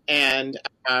Andy. And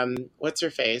what's her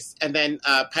face? And then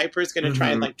Piper's going to try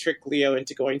and like trick Leo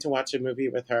into going to watch a movie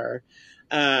with her.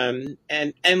 And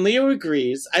Leo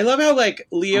agrees. I love how like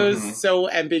Leo's so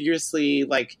ambiguously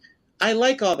like, I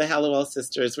like all the Hallowell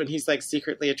sisters when he's like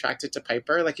secretly attracted to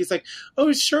Piper. Like he's like,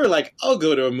 oh sure, like I'll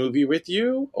go to a movie with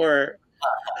you. Or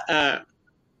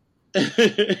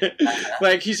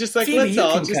like he's just like, Phoebe, let's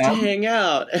all just hang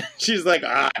out. And she's like,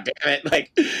 damn it.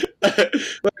 Like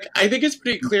I think it's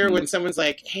pretty clear when someone's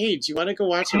like, hey, do you want to go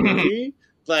watch a movie?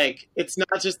 Like it's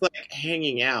not just like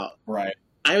hanging out. Right.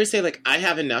 I always say like I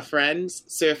have enough friends,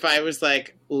 so if I was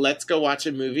like, let's go watch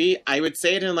a movie, I would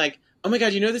say it in like, oh my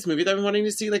god, you know this movie that I've been wanting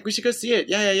to see? Like we should go see it.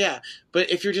 Yeah.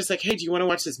 But if you're just like, hey, do you want to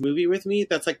watch this movie with me?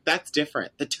 That's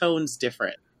different. The tone's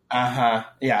different. Yeah,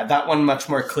 that one much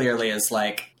more clearly is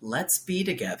like, let's be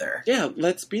together. Yeah,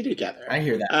 let's be together. I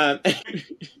hear that.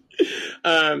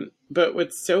 But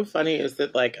what's so funny is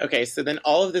that like, okay, so then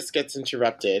all of this gets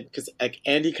interrupted because like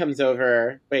Andy comes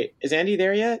over. Wait, is Andy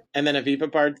there yet? And then Aviva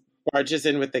barges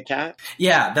in with the cat.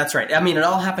 Yeah, that's right. I mean, it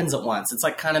all happens at once. It's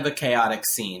like kind of a chaotic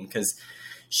scene because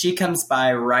she comes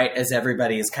by right as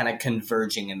everybody is kind of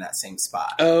converging in that same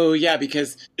spot. Oh, yeah,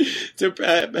 because so,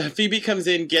 Phoebe comes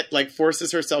in,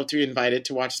 forces herself to be invited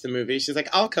to watch the movie. She's like,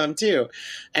 I'll come too.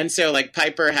 And so, like,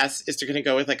 Piper is going to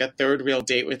go with, like, a third real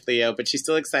date with Leo, but she's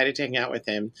still excited to hang out with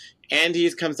him.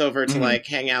 Andy comes over to, like,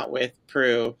 hang out with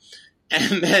Prue.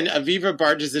 And then Aviva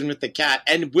barges in with the cat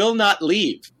and will not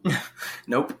leave.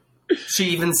 Nope. She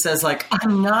even says, like,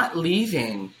 I'm not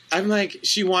leaving. I'm like,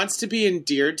 she wants to be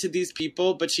endeared to these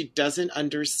people, but she doesn't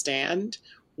understand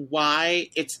why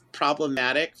it's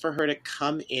problematic for her to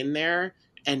come in there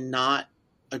and not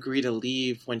agree to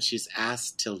leave when she's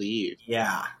asked to leave.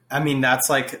 Yeah. I mean, that's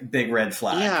like big red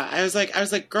flag. Yeah. I was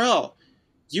like, girl,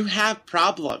 you have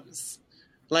problems.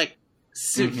 Like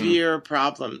severe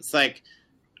problems. Like,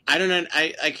 I don't know.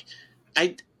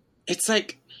 It's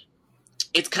like,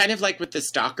 it's kind of like with the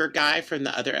stalker guy from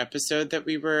the other episode that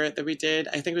we did.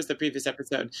 I think it was the previous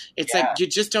episode. It's like, you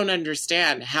just don't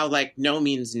understand how like no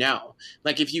means no.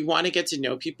 Like if you want to get to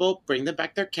know people, bring them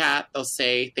back their cat. They'll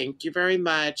say, thank you very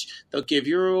much. They'll give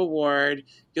you a reward.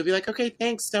 You'll be like, okay,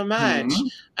 thanks so much.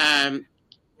 Yeah,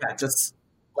 just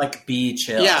like be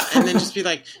chill. Yeah. And then just be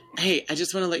like, hey, I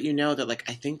just want to let you know that like,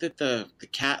 I think that the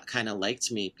cat kind of liked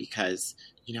me because,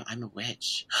 you know, I'm a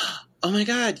witch. Oh my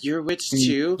God, you're a witch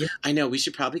too? Yeah. I know, we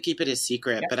should probably keep it a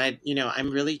secret, but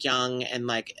I'm really young and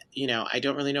like, you know, I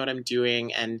don't really know what I'm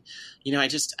doing. And, you know, I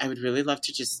would really love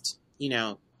to just, you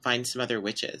know, find some other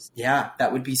witches. Yeah,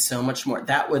 that would be so much more.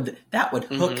 That would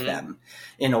hook them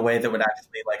in a way that would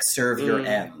actually like serve your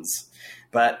ends.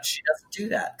 But she doesn't do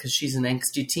that because she's an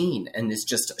angsty teen and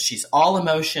she's all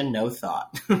emotion, no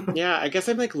thought. Yeah, I guess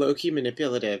I'm like low-key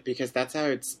manipulative because that's how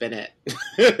I'd spin it.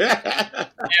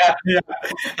 Yeah.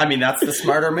 I mean, that's the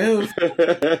smarter move.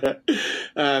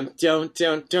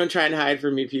 Don't try and hide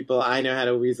from me, people. I know how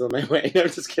to weasel my way. No, I'm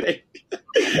just kidding.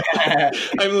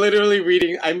 I'm literally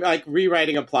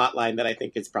rewriting a plot line that I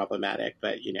think is problematic,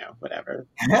 but you know, whatever.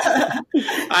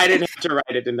 I didn't have to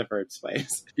write it in the first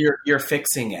place. You're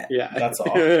fixing it. Yeah. That's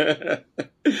all.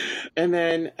 And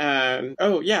then, and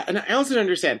I also don't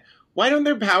understand, why don't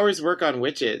their powers work on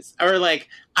witches? Or like,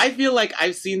 I feel like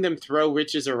I've seen them throw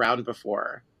witches around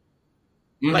before.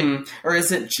 Like, or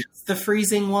is it just the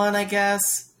freezing one, I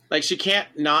guess? Like she can't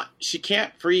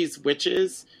freeze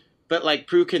witches, but like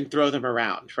Prue can throw them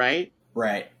around, right?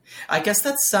 Right. I guess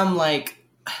that's some like,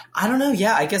 I don't know.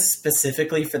 Yeah, I guess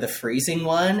specifically for the freezing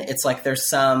one, it's like there's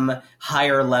some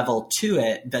higher level to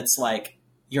it that's like,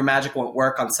 your magic won't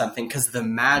work on something because the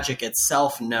magic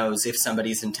itself knows if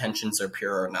somebody's intentions are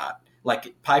pure or not.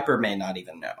 Like, Piper may not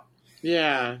even know.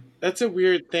 Yeah, that's a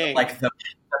weird thing. Like, the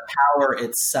power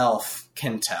itself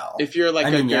can tell. If you're like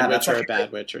a good witch or a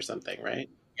bad witch or something, right?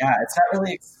 Yeah, it's not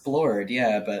really explored,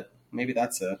 but... maybe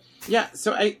that's it. Yeah,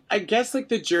 so I guess like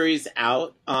the jury's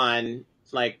out on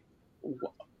like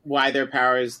why their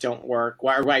powers don't work,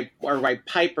 why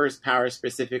Piper's powers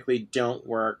specifically don't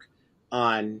work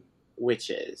on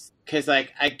witches. Because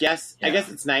like I guess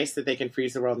it's nice that they can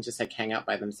freeze the world and just like hang out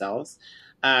by themselves.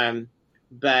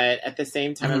 But at the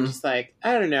same time, I'm just like,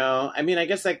 I don't know. I mean, I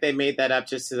guess like they made that up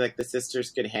just so like the sisters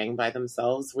could hang by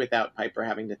themselves without Piper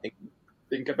having to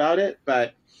think about it.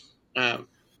 But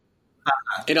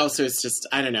it also is just,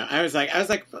 I don't know. I was like,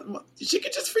 she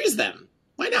could just freeze them.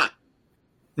 Why not?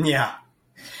 Yeah.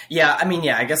 Yeah, I mean,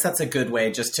 yeah, I guess that's a good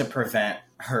way just to prevent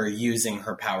her using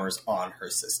her powers on her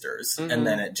sisters. And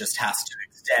then it just has to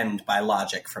extend by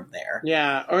logic from there.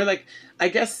 Yeah, or like, I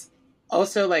guess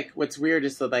also like what's weird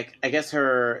is that like, I guess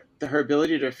her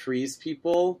ability to freeze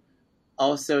people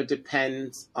also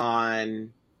depends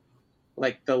on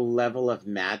like the level of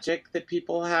magic that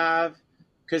people have.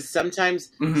 Because sometimes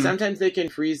they can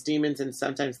freeze demons and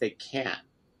sometimes they can't,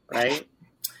 right?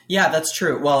 Yeah, that's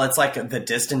true. Well, it's like the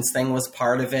distance thing was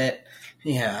part of it.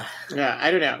 Yeah. Yeah, I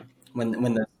don't know.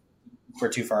 When we're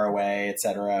too far away,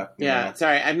 etc. Yeah,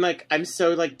 sorry. I'm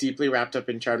so like deeply wrapped up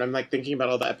in Charmed. I'm like thinking about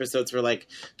all the episodes where like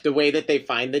the way that they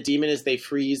find the demon is they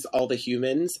freeze all the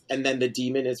humans and then the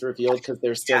demon is revealed because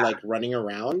they're still like running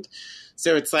around.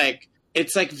 So it's like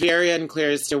very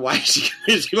unclear as to why she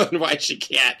can do and why she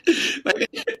can't.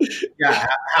 Yeah,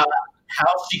 how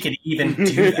she could even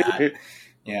do that.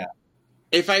 Yeah.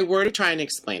 If I were to try and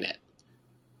explain it,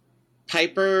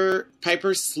 Piper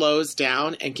slows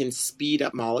down and can speed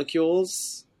up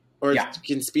molecules or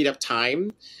can speed up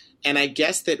time. And I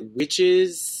guess that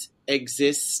witches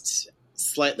exist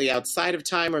slightly outside of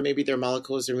time, or maybe their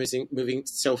molecules are moving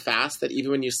so fast that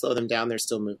even when you slow them down, they're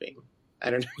still moving.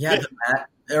 I don't know. Yeah,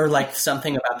 or like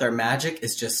something about their magic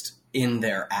is just in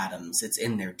their atoms. It's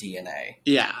in their DNA.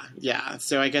 Yeah.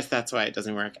 So I guess that's why it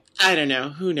doesn't work. I don't know.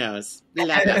 Who knows?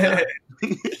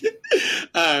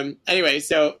 Anyway,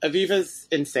 so Aviva's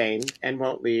insane and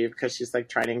won't leave because she's like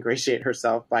trying to ingratiate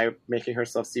herself by making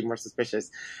herself seem more suspicious.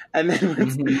 And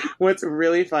then what's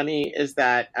really funny is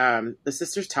that the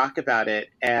sisters talk about it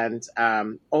and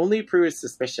only Prue is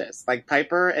suspicious. Like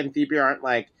Piper and Phoebe aren't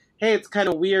like, hey, it's kind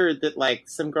of weird that like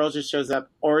some girl just shows up,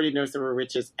 already knows that we're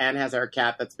witches, and has our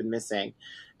cat that's been missing.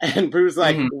 And Prue's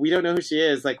like, we don't know who she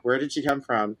is. Like, where did she come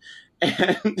from?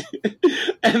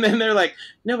 And then they're like,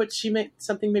 no, but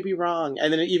something may be wrong.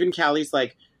 And then even Callie's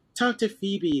like, talk to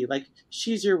Phoebe. Like,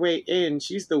 she's your way in.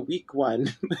 She's the weak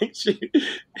one. Like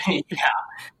yeah,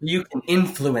 you can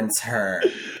influence her.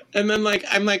 And then like,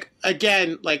 I'm like,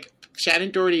 again, like,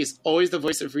 Shannon Doherty is always the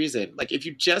voice of reason. Like, if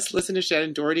you just listen to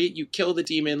Shannon Doherty, you kill the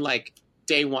demon, like,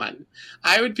 day one.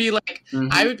 I would be like,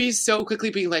 I would be so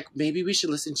quickly being like, maybe we should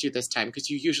listen to you this time because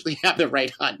you usually have the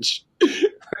right hunch.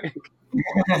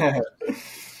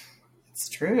 It's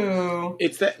true.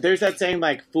 There's that saying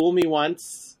like, fool me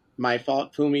once, my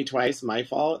fault. Fool me twice, my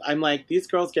fault. I'm like, these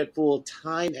girls get fooled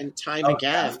time and time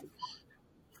again. Yeah.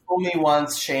 Fool me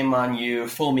once, shame on you.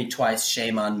 Fool me twice,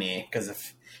 shame on me.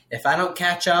 Because if I don't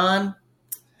catch on,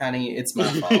 honey, it's my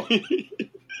fault.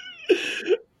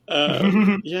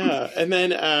 Yeah, and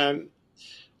then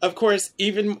of course,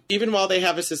 even while they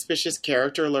have a suspicious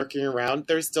character lurking around,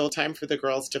 there's still time for the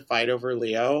girls to fight over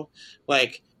Leo.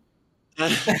 Like,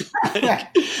 Yeah,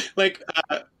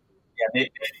 they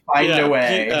find a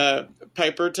way.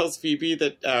 Piper tells Phoebe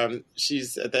that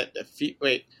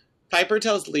Piper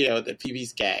tells Leo that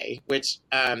Phoebe's gay, which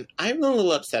I'm a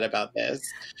little upset about this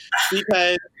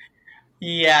because.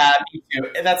 Yeah, me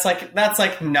too. That's like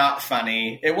not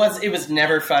funny. It was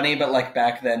never funny, but like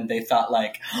back then they thought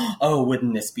like, oh,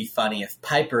 wouldn't this be funny if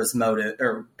Piper's motive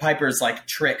or Piper's like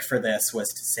trick for this was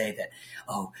to say that,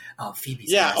 oh,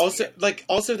 Phoebe's lesbian.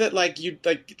 also that like you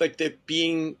like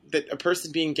that a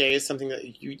person being gay is something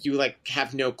that you like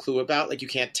have no clue about, like you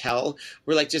can't tell.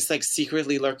 We're like just like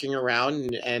secretly lurking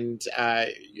around and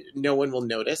no one will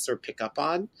notice or pick up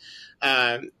on.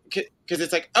 Because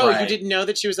it's like, oh, right. You didn't know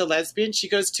that she was a lesbian? She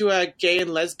goes to a gay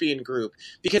and lesbian group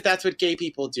because that's what gay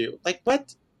people do. Like,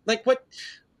 what? Like, what?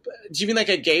 Do you mean like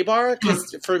a gay bar?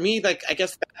 Because for me, like, I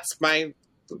guess that's my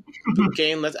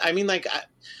gay and lesbian. I mean, like,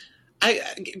 I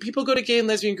people go to gay and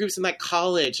lesbian groups in like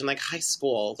college and like high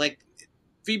school. Like,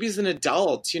 Phoebe's an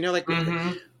adult, you know? Like,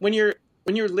 when you're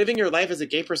living your life as a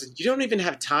gay person, you don't even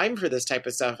have time for this type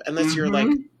of stuff unless you're like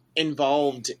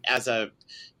involved as a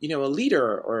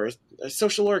leader or a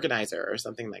social organizer or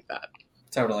something like that.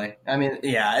 Totally. I mean,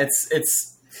 yeah,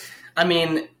 I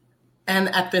mean, and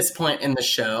at this point in the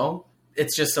show,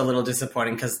 it's just a little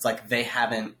disappointing because it's like they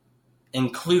haven't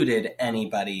included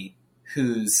anybody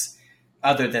who's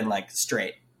other than like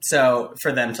straight So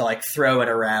for them to like throw it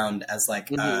around as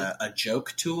like a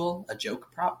joke tool, a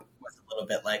joke prop, was a little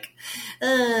bit like,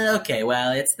 okay,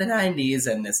 well, it's the 90s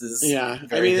and this is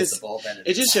very visible.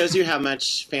 It just shows you how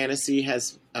much fantasy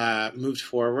has moved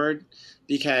forward,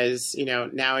 because, you know,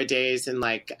 nowadays in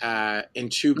like in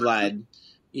True Blood,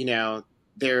 you know,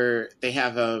 they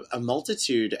have a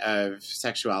multitude of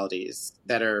sexualities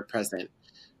that are present.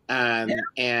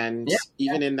 And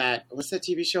even in that, what's that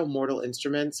TV show, Mortal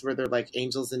Instruments, where they're like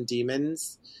angels and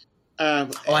demons? I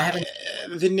haven't.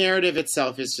 The narrative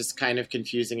itself is just kind of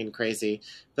confusing and crazy.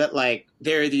 But like,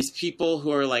 there are these people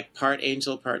who are like part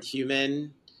angel, part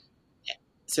human.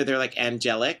 So they're like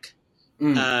angelic.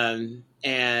 And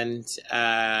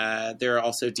there are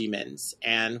also demons.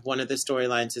 And one of the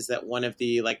storylines is that one of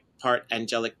the like part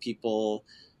angelic people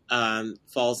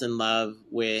falls in love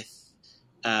with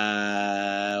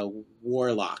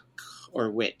warlock or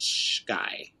witch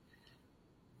guy.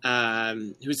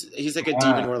 He's like a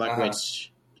demon warlock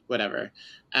witch, whatever.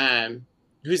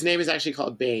 Whose name is actually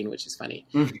called Bane, which is funny.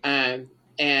 And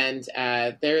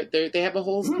they have a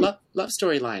whole love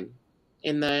storyline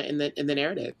in the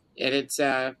narrative, and it's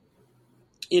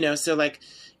you know, so like,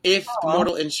 if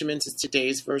Mortal Instruments is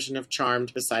today's version of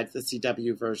Charmed, besides the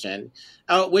CW version,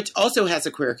 which also has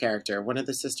a queer character, one of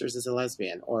the sisters is a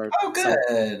lesbian, or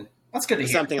good. That's good to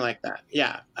hear. Something like that,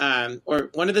 yeah. Or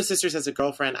one of the sisters has a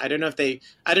girlfriend. I don't know if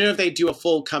they do a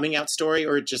full coming out story,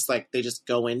 or just like they just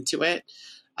go into it.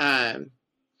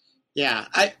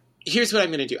 Here's what I'm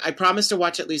going to do. I promise to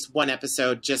watch at least one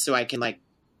episode just so I can like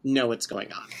know what's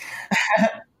going on.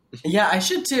 Yeah, I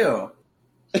should too.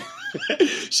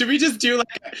 Should we do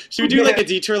like a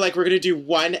detour? Like, we're going to do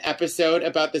one episode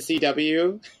about the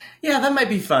CW? Yeah, that might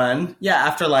be fun. Yeah,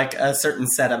 after like a certain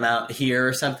set amount here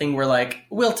or something, we're like,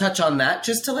 we'll touch on that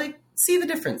just to like see the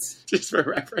difference. Just for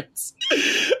reference.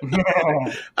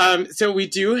 So we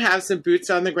do have some boots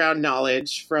on the ground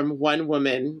knowledge from one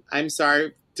woman. I'm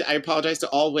sorry. I apologize to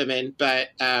all women, but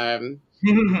I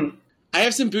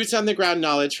have some boots on the ground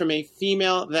knowledge from a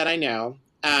female that I know.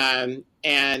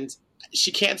 And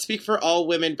she can't speak for all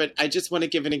women, but I just want to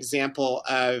give an example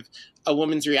of a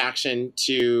woman's reaction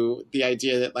to the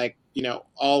idea that, like, you know,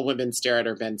 all women stare at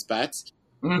her men's butts.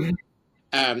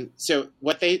 So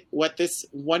what this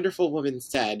wonderful woman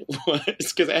said was,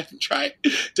 because I have to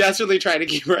desperately try to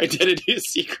keep her identity a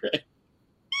secret,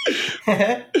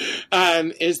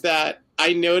 is that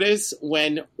I notice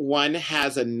when one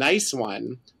has a nice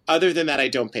one. Other than that, I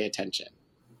don't pay attention.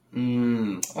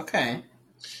 Okay.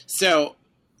 So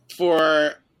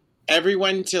for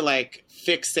everyone to like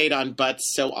fixate on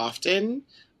butts so often,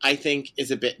 I think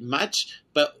is a bit much.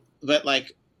 But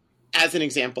like, as an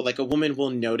example, like, a woman will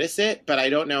notice it, but I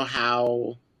don't know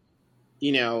how,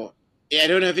 you know, I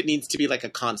don't know if it needs to be like a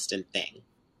constant thing.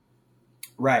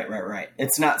 Right.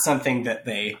 It's not something that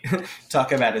they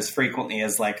talk about as frequently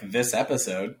as like this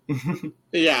episode.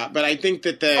 Yeah, but I think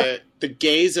that the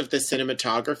gaze of the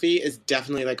cinematography is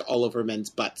definitely like all over men's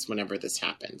butts whenever this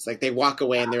happens. Like, they walk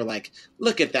away and they're like,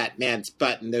 look at that man's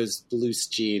butt and those loose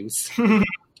jeans.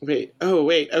 Wait.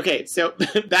 Okay, so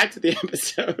back to the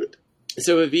episode.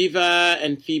 So Aviva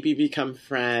and Phoebe become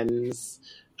friends.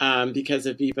 Because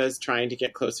Aviva is trying to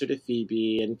get closer to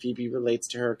Phoebe, and Phoebe relates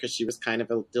to her because she was kind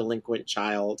of a delinquent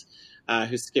child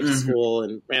who skipped school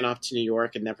and ran off to New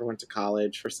York and never went to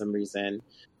college for some reason.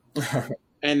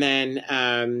 And then,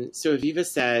 so Aviva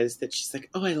says that she's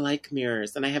like, oh, I like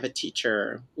mirrors, and I have a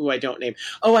teacher who I don't name.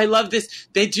 Oh, I love this.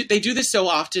 They do this so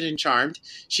often in Charmed.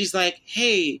 She's like,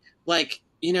 hey, like,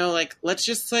 you know, like, let's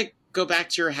just like go back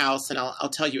to your house and I'll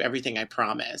tell you everything, I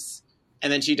promise.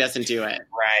 And then she doesn't do it.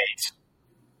 Right.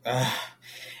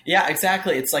 Yeah,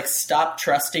 exactly. It's like, stop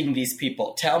trusting these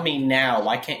people. Tell me now.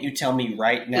 Why can't you tell me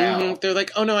right now? They're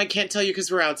like, oh no, I can't tell you because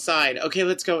we're outside. Okay,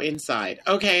 let's go inside.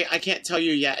 Okay, I can't tell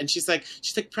you yet. And she's like,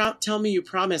 tell me you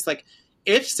promise. Like,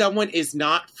 if someone is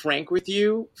not frank with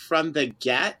you from the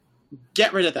get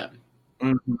rid of them.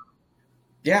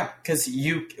 Yeah, because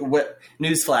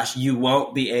newsflash, you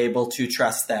won't be able to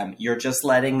trust them. You're just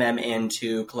letting them in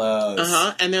too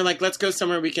close. And they're like, let's go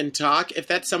somewhere we can talk. If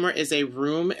that somewhere is a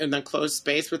room in a closed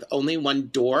space with only one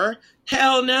door,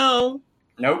 hell no.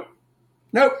 Nope.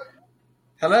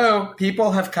 Hello,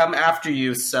 people have come after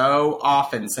you so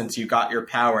often since you got your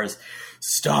powers.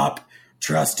 Stop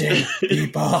trusting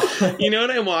people. You know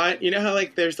what I want? You know how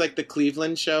like there's like the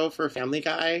Cleveland show for Family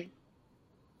Guy?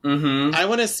 I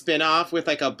want a spin-off with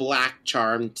like a Black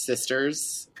Charmed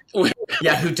sisters.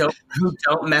 Yeah, who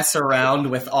don't mess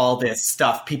around with all this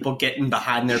stuff, people getting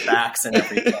behind their backs and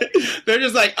everything. They're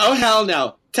just like, oh hell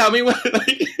no. Tell me what,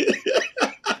 like,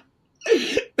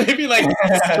 maybe like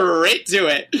straight to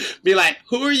it. Be like,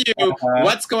 who are you?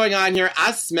 What's going on here?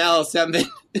 I smell something.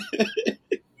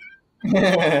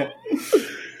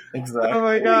 Exactly. Oh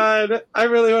my god. I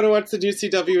really want to watch the new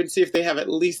CW and see if they have at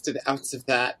least an ounce of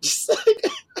that. Just like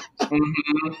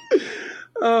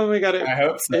oh my god. I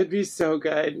hope so. It'd be so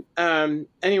good.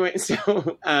 Anyway,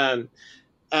 so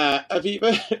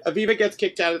Aviva gets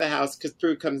kicked out of the house because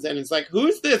Prue comes in and is like,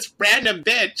 who's this random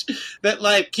bitch that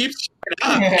like keeps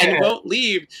showing up and won't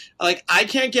leave? Like, I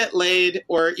can't get laid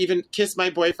or even kiss my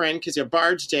boyfriend because you're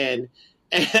barged in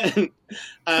and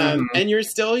and you're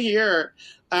still here.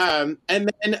 And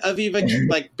then Aviva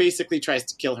like basically tries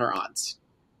to kill her aunt.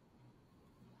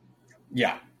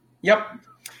 Yeah. Yep.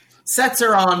 Sets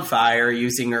her on fire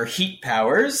using her heat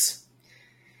powers.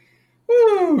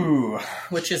 Ooh,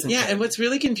 which isn't yeah. good. And what's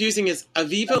really confusing is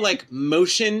Aviva like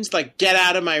motions like get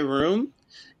out of my room,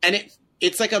 and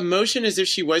it's like a motion as if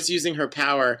she was using her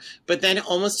power, but then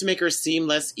almost to make her seem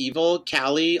less evil,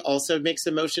 Callie also makes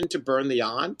a motion to burn the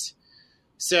aunt.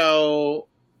 So,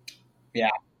 yeah.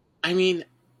 I mean,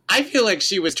 I feel like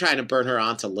she was trying to burn her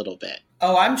aunt a little bit.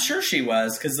 Oh, I'm sure she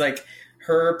was, because like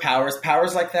her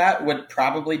powers like that would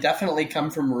probably definitely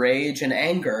come from rage and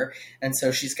anger, and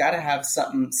so she's got to have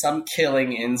some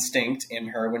killing instinct in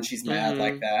her when she's mad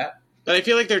like that. But I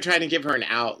feel like they're trying to give her an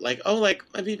out, like, oh, like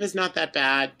Aviva's not that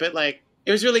bad, but like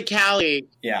it was really Callie.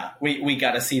 Yeah, we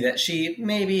got to see that she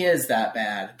maybe is that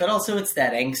bad, but also it's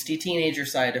that angsty teenager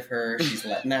side of her. She's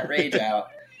letting that rage out.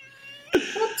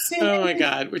 Whoopsie. Oh my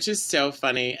god, which is so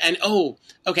funny. And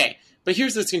okay, but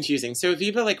here's what's confusing. So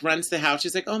Aviva like runs the house.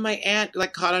 She's like, oh, my aunt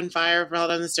like caught on fire, fell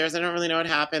down the stairs. I don't really know what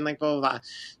happened. Like blah blah blah.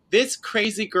 This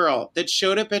crazy girl that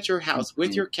showed up at your house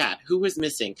with your cat, who was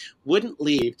missing, wouldn't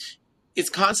leave, is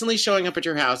constantly showing up at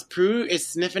your house. Prue is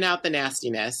sniffing out the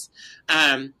nastiness.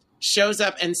 Shows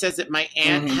up and says that my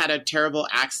aunt had a terrible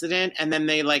accident, and then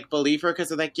they like believe her because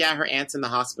they're like, yeah, her aunt's in the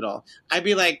hospital. I'd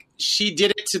be like, she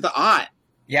did it to the aunt.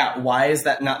 Yeah, why is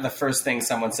that not the first thing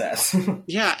someone says?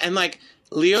 Yeah, and like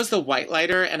Leo's the white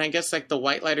lighter, and I guess like the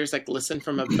white lighters like listen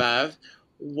from above.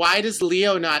 Why does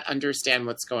Leo not understand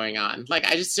what's going on? Like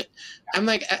I'm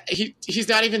like he's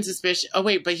not even suspicious. Oh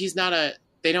wait, but he's not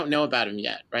they don't know about him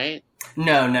yet, right?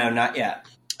 No, not yet.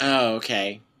 Oh,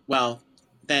 okay. Well,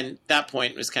 then that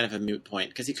point was kind of a moot point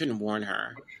because he couldn't warn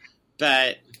her.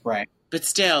 But right. But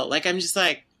still, like I'm just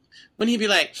like, wouldn't he be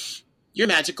like, you're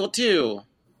magical too?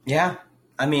 Yeah.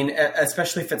 I mean,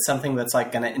 especially if it's something that's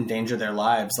like going to endanger their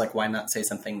lives, like why not say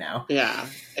something now? Yeah,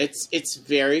 it's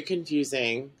very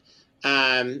confusing.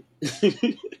 And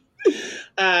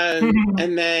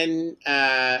then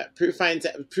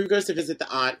Prue goes to visit the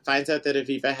aunt, finds out that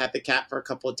Aviva had the cat for a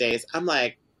couple of days. I'm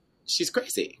like, she's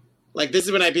crazy. Like this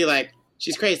is when I'd be like,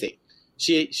 she's crazy.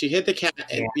 She hid the cat,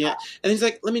 and he's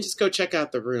like, "Let me just go check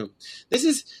out the room." This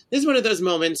is one of those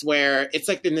moments where it's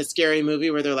like in the scary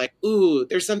movie where they're like, "Ooh,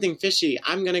 there's something fishy.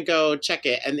 I'm gonna go check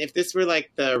it." And if this were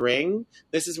like The Ring,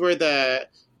 this is where the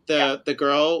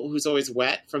girl who's always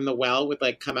wet from the well would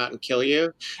like come out and kill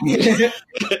you. Yeah,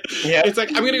 it's like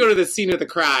I'm gonna go to the scene of the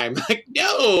crime. Like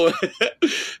no,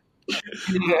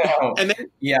 no, and then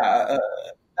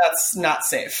that's not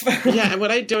safe. Yeah, and what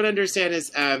I don't understand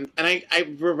is, and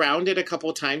I rewound it a couple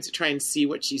of times to try and see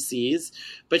what she sees,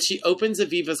 but she opens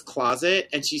Aviva's closet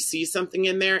and she sees something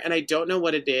in there, and I don't know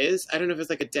what it is. I don't know if it's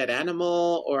like a dead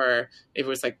animal or if it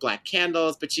was like black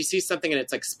candles, but she sees something and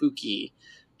it's like spooky.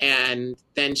 And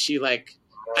then she like,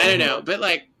 I don't know, but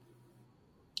like,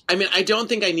 I mean, I don't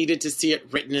think I needed to see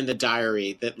it written in the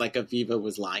diary that like Aviva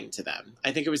was lying to them.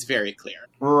 I think it was very clear.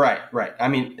 Right. I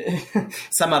mean,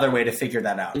 some other way to figure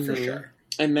that out for sure.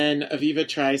 And then Aviva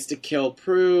tries to kill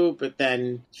Prue, but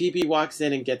then Phoebe walks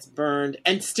in and gets burned.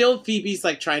 And still Phoebe's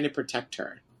like trying to protect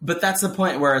her. But that's the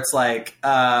point where it's like,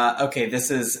 okay,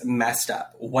 this is messed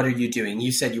up. What are you doing?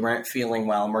 You said you weren't feeling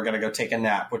well and we're going to go take a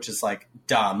nap, which is like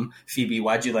dumb. Phoebe,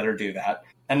 why'd you let her do that?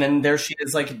 And then there she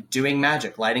is, like, doing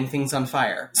magic, lighting things on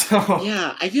fire. So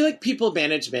yeah, I feel like people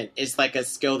management is, like, a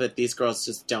skill that these girls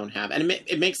just don't have. And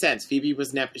it makes sense. Phoebe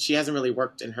was she hasn't really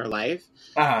worked in her life.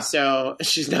 So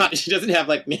she doesn't have,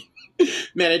 like,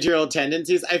 managerial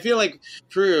tendencies. I feel like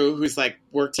Prue, who's, like,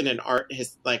 worked in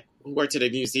worked at a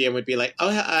museum would be like,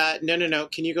 no,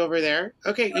 can you go over there?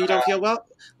 Okay, you don't feel well?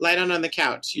 Lie down on the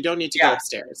couch. You don't need to go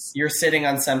upstairs. You're sitting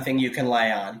on something you can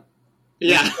lie on.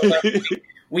 Yeah.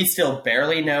 We still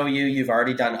barely know you. You've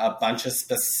already done a bunch of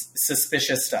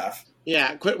suspicious stuff.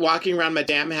 Yeah, quit walking around my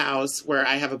damn house where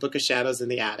I have a book of shadows in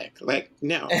the attic. Like,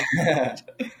 no.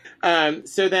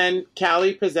 So then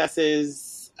Callie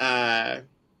possesses... I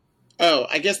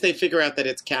guess they figure out that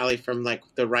it's Callie from, like,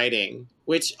 the writing,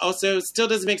 which also still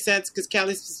doesn't make sense because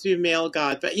Callie's supposed to be a male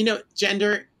god. But, you know,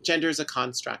 gender is a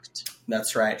construct.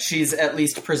 That's right. She's at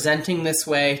least presenting this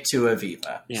way to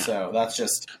Aviva. Yeah. So that's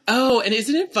just... Oh, and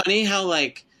isn't it funny how,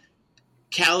 like,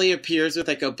 Callie appears with,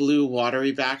 like, a blue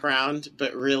watery background,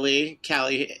 but really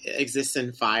Callie exists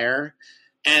in fire.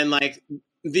 And, like,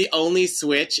 the only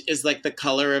switch is, like, the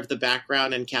color of the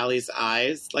background and Callie's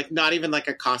eyes. Like, not even, like,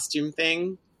 a costume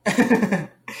thing.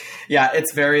 Yeah,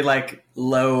 it's very, like,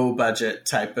 low budget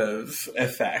type of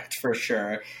effect for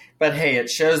sure. But hey, it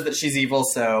shows that she's evil,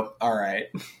 so all right.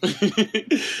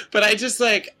 But I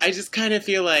just kind of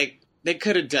feel like they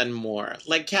could have done more.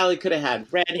 Like, Callie could have had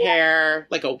red hair,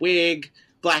 like a wig,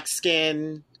 black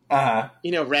skin,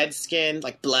 you know, red skin,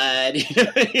 like blood.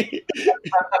 A bit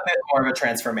more of a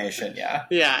transformation, yeah.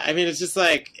 Yeah, I mean, it's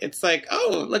like,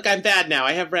 oh, look, I'm bad now.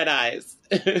 I have red eyes.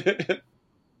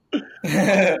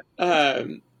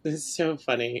 It's so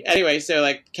funny. Anyway, so,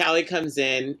 like, Callie comes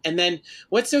in, and then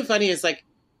what's so funny is, like,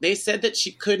 they said that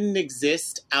she couldn't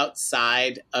exist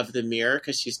outside of the mirror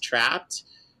because she's trapped,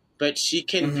 but she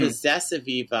can possess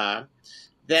Aviva.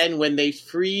 Then when they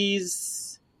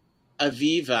freeze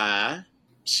Aviva,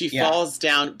 she falls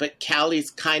down, but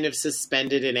Callie's kind of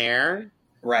suspended in air.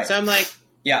 Right. So I'm like,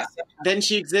 yeah. Then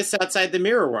she exists outside the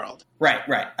mirror world. Right.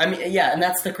 I mean, yeah, and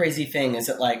that's the crazy thing is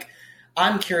that, like,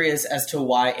 I'm curious as to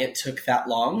why it took that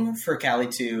long for Callie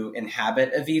to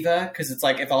inhabit Aviva, because it's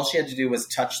like if all she had to do was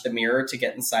touch the mirror to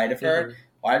get inside of her,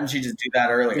 why didn't she just do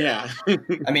that earlier? Yeah.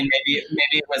 I mean, maybe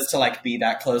it was to, like, be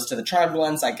that close to the Charmed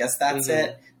Ones. I guess that's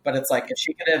it. But it's like if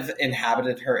she could have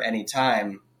inhabited her any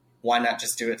time, why not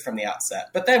just do it from the outset?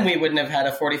 But then we wouldn't have had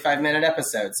a 45-minute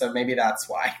episode, so maybe that's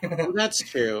why. That's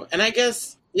true. And I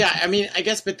guess,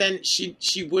 but then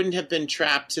she wouldn't have been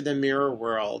trapped to the mirror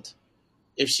world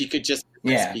if she could just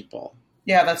possess people.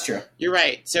 Yeah, that's true. You're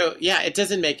right. So, yeah, it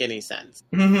doesn't make any sense.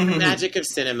 The magic of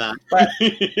cinema. But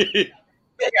here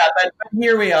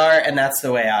we are, and that's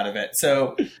the way out of it.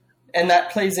 So, and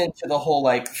that plays into the whole,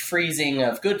 like, freezing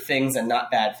of good things and not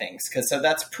bad things. So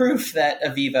that's proof that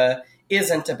Aviva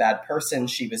isn't a bad person.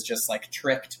 She was just, like,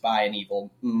 tricked by an evil,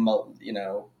 you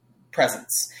know,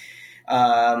 presence.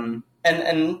 And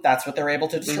that's what they're able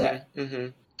to destroy.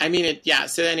 I mean,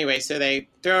 so anyway, so they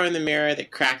throw in the mirror, they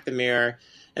crack the mirror.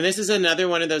 And this is another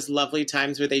one of those lovely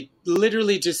times where they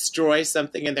literally destroy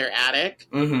something in their attic.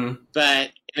 But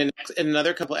in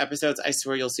another couple episodes, I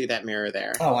swear you'll see that mirror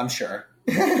there. Oh, I'm sure.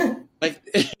 like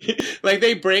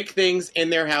they break things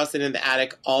in their house and in the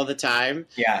attic all the time.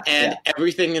 Yeah. And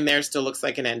everything in there still looks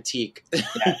like an antique.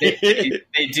 Yeah,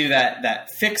 they do that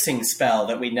fixing spell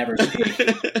that we never see.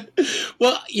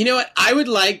 Well, you know what? I would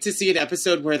like to see an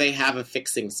episode where they have a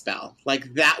fixing spell.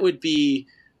 Like, that would do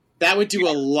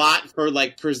a lot for,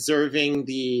 like, preserving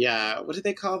the, what do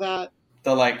they call that?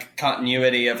 The, like,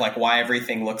 continuity of, like, why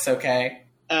everything looks okay?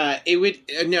 It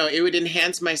would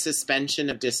enhance my suspension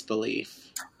of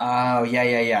disbelief. Oh,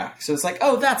 yeah. So it's like,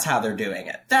 oh, that's how they're doing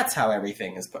it. That's how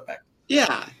everything is put back.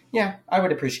 Yeah. Yeah, I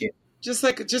would appreciate it. Just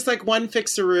like one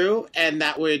fixaroo, and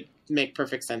that would make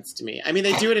perfect sense to me. I mean,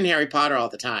 they do it in Harry Potter all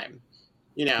the time.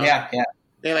 You know? Yeah.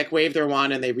 They, like, wave their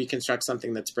wand and they reconstruct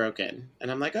something that's broken.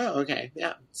 And I'm like, oh, okay,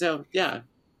 yeah. So, yeah,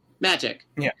 magic.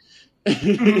 Yeah.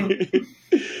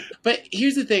 But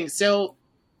here's the thing. So,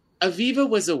 Aviva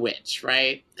was a witch,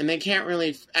 right? And they can't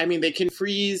really, I mean, they can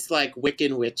freeze, like,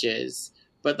 Wiccan witches,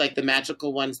 but, like, the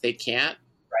magical ones, they can't.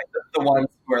 Right, the ones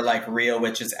who are, like, real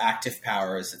witches, active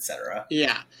powers, etc.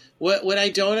 Yeah. What I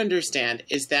don't understand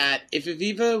is that if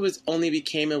Aviva only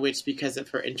became a witch because of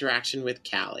her interaction with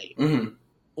Callie,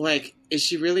 like, is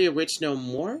she really a witch no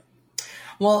more?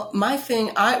 Well, my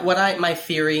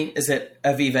theory is that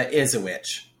Aviva is a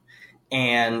witch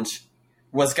and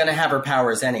was going to have her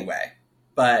powers anyway,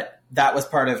 but that was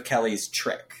part of Kelly's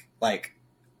trick. Like,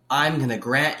 I'm going to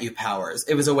grant you powers.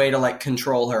 It was a way to, like,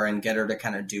 control her and get her to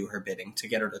kind of do her bidding, to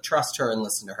get her to trust her and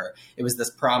listen to her. It was this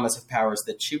promise of powers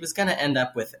that she was going to end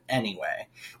up with anyway.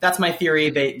 That's my theory.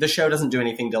 The show doesn't do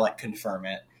anything to, like, confirm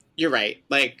it. You're right.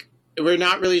 Like, we're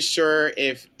not really sure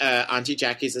if Auntie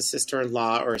Jackie's a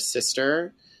sister-in-law or a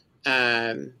sister.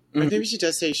 Or maybe she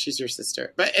does say she's your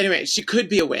sister. But anyway, she could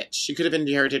be a witch. She could have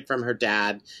inherited from her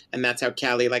dad, and that's how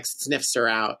Callie, like, sniffs her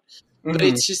out. But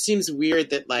it just seems weird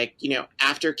that, like, you know,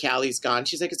 after Callie's gone,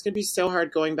 she's like, it's going to be so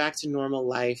hard going back to normal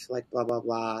life, like, blah, blah,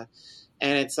 blah.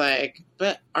 And it's like,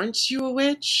 but aren't you a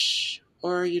witch?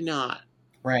 Or are you not?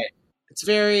 Right. It's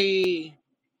very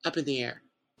up in the air.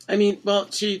 I mean, well,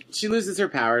 she loses her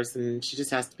powers and she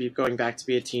just has to be going back to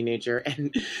be a teenager.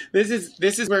 And this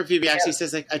is where Phoebe actually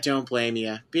says, like, I don't blame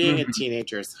you. Being a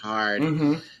teenager is hard.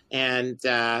 And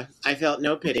I felt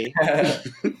no pity.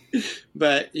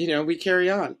 But, you know, we carry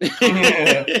on.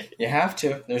 You have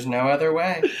to. There's no other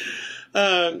way.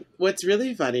 What's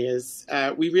really funny is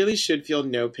we really should feel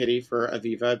no pity for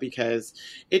Aviva, because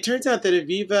it turns out that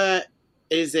Aviva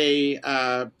is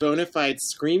a bona fide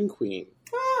scream queen.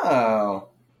 Oh.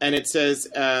 And it says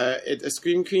a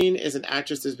scream queen is an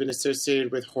actress that's been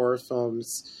associated with horror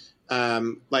films,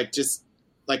 like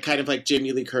kind of like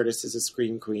Jamie Lee Curtis is a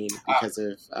scream queen because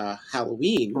of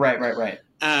Halloween. Right.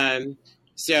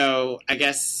 So I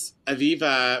guess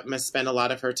Aviva must spend a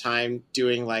lot of her time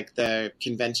doing like the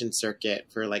convention circuit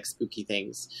for like spooky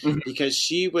things, because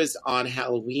she was on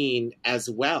Halloween as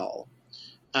well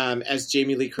as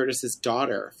Jamie Lee Curtis's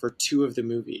daughter for 2 of the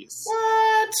movies.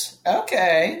 What?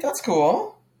 Okay, that's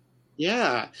cool.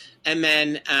 Yeah. And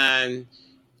then,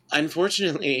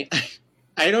 unfortunately,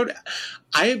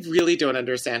 I really don't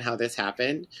understand how this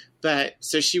happened, but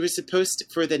so she was supposed to,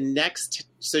 for the next,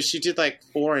 so she did like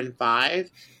 4 and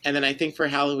 5. And then I think for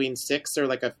Halloween 6 or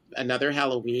like another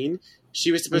Halloween,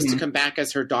 she was supposed to come back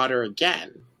as her daughter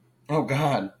again. Oh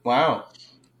God. Wow.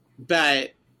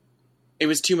 But it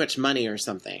was too much money or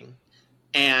something.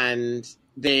 And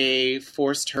they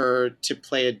forced her to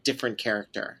play a different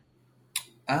character.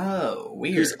 Oh,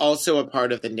 weird. Who's also a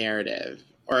part of the narrative,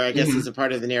 or I guess is a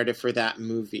part of the narrative for that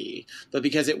movie. But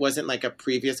because it wasn't like a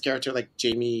previous character like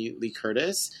Jamie Lee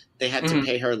Curtis, they had to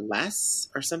pay her less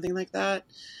or something like that.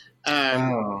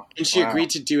 And she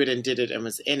agreed to do it and did it and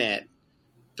was in it.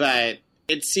 But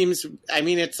it seems, I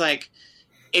mean, it's like,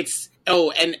 it's,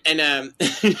 I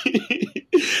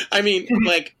mean,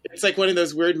 like, it's like one of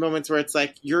those weird moments where it's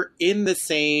like, you're in the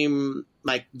same,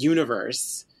 like,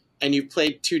 universe, and you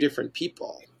played 2 different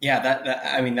people. Yeah, that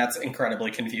I mean, that's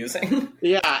incredibly confusing.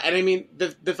 Yeah, and I mean,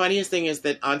 the funniest thing is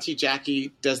that Auntie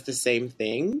Jackie does the same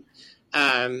thing.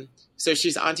 So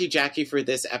she's Auntie Jackie for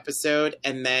this episode,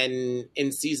 and then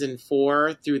in season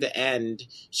 4 through the end,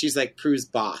 she's like Prue's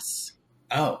boss.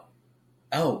 Oh,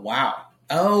 wow.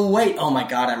 Oh, wait. Oh, my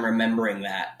God. I'm remembering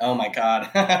that. Oh, my God.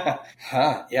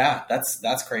 Huh. Yeah,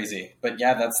 that's crazy. But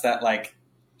yeah, that's that, like,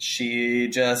 she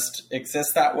just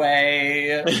exists that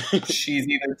way. She's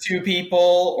either 2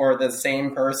 people or the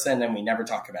same person, and we never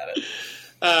talk about it.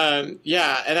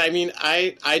 Yeah, and I mean,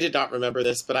 I did not remember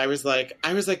this, but I was like,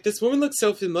 this woman looks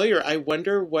so familiar. I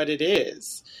wonder what it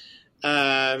is.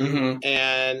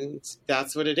 And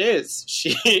that's what it is.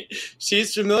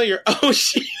 She's familiar. Oh,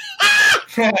 sorry.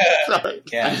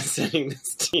 Yeah. I'm sending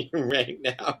this to you right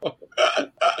now.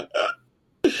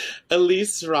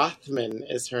 Elise Rothman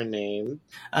is her name.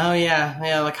 Oh,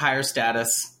 yeah, like higher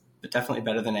status, but definitely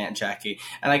better than Aunt Jackie.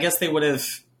 And I guess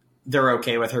they're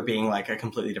okay with her being like a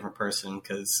completely different person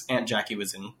because Aunt Jackie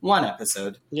was in 1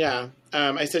 episode. Yeah,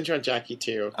 I sent you on Jackie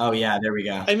too. Oh yeah, there we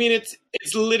go. I mean, it's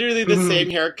literally the same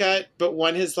haircut, but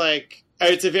one is like,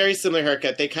 it's a very similar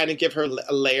haircut. They kind of give her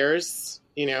layers,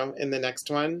 you know, in the next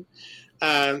one.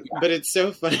 But it's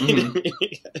so funny to me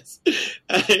because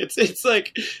it's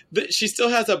like she still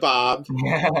has a bob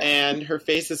and her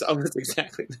face is almost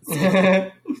exactly the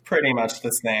same. Pretty much the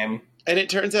same. And it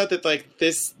turns out that like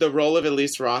the role of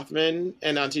Elise Rothman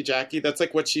and Auntie Jackie, that's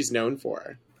like what she's known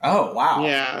for. Oh, wow.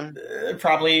 Yeah.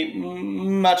 Probably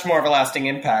much more of a lasting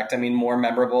impact. I mean, more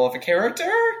memorable of a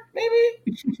character,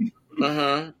 maybe?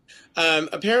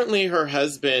 Apparently her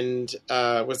husband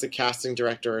was a casting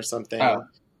director or something. Oh.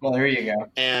 Well, there you go.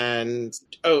 And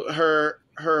her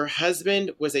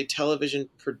husband was a television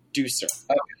producer.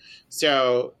 Okay.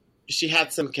 So she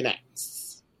had some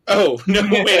connects. Oh, no,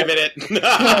 wait a minute.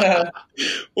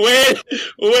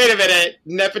 wait a minute.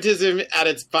 Nepotism at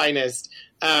its finest.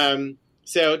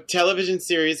 So television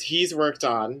series he's worked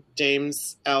on,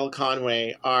 James L.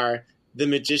 Conway, are The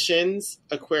Magicians,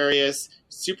 Aquarius,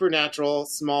 Supernatural,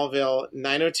 Smallville,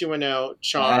 90210,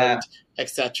 Charmed,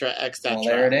 etc., etc. Well,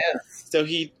 there it is. So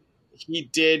he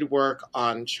did work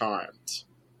on Charmed.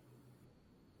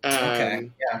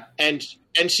 Okay. Yeah. And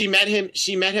she met him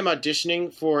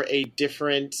auditioning for a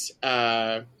different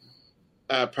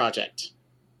project.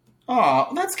 Oh,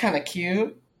 that's kind of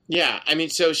cute. Yeah, I mean,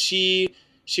 so she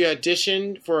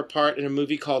auditioned for a part in a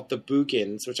movie called The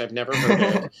Boogans, which I've never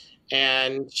heard of,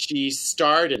 and she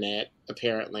starred in it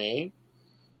apparently.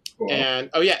 Cool.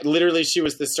 And literally, she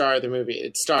was the star of the movie.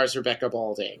 It stars Rebecca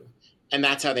Balding, and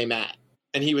that's how they met.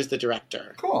 And he was the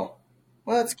director. Cool.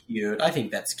 Well, that's cute. I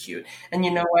think that's cute. And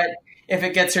you know what? If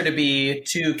it gets her to be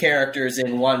 2 characters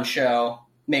in 1 show,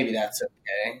 maybe that's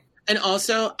okay. And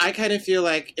also, I kind of feel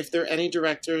like if there are any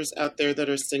directors out there that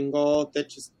are single that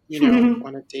just,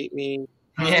 want to date me,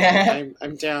 Yeah.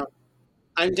 I'm down.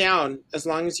 I'm down as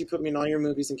long as you put me in all your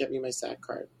movies and get me my SAG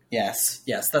card. Yes,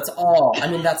 that's all. I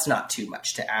mean, that's not too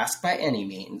much to ask by any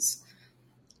means.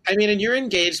 I mean, and you're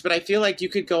engaged, but I feel like you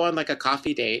could go on like a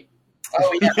coffee date.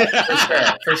 Oh,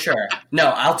 yeah, for sure. No,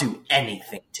 I'll do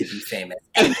anything to be famous.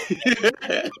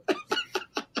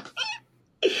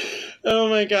 Oh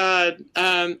my God.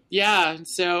 Yeah.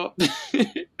 So,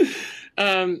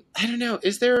 I don't know.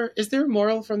 Is there a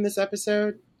moral from this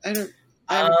episode? I'm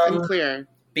unclear.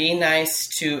 Be nice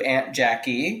to Aunt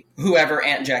Jackie, whoever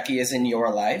Aunt Jackie is in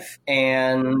your life,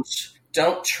 and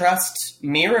don't trust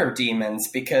mirror demons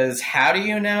because how do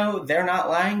you know they're not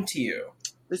lying to you?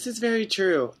 This is very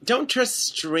true. Don't trust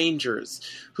strangers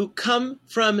who come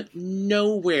from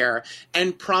nowhere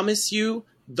and promise you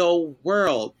the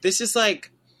world. This is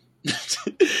like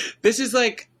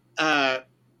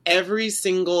every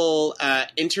single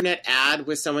internet ad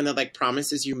with someone that like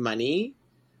promises you money.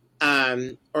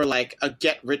 Or like a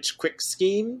get rich quick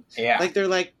scheme. Yeah. Like they're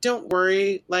like, don't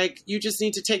worry, like you just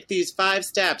need to take these 5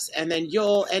 steps and then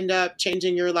you'll end up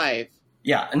changing your life.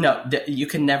 Yeah, no, you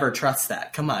can never trust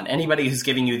that. Come on, anybody who's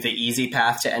giving you the easy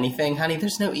path to anything, honey,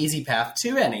 there's no easy path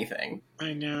to anything.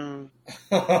 I know.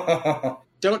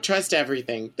 Don't trust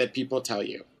everything that people tell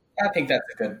you. I think that's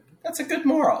a good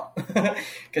moral.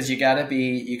 Because you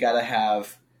gotta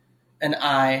have an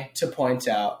eye to point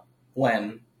out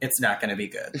when it's not going to be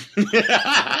good.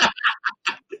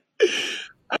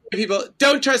 People,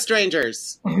 don't trust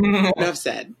strangers. Enough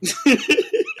said.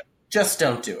 Just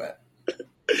don't do it.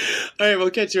 All right,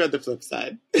 we'll catch you on the flip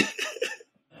side.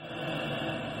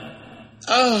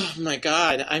 Oh my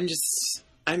God, I'm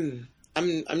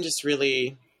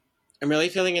really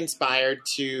feeling inspired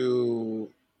to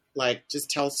like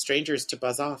just tell strangers to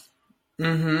buzz off.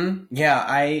 Mm-hmm. Yeah,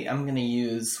 I'm going to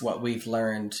use what we've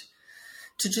learned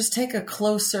to just take a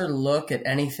closer look at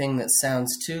anything that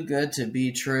sounds too good to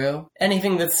be true.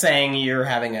 Anything that's saying you're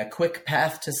having a quick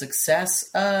path to success,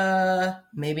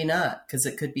 maybe not, because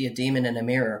it could be a demon in a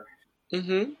mirror.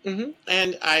 Mm-hmm, mm-hmm.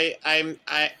 And I'm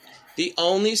the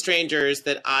only strangers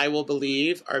that I will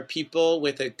believe are people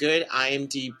with a good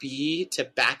IMDb to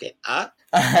back it up.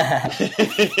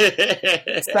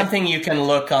 Something you can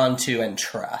look onto and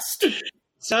trust.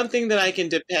 Something that I can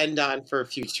depend on for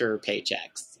future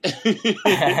paychecks.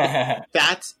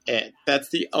 That's it.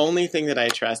 That's the only thing that I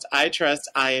trust. I trust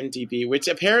IMDb, which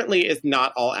apparently is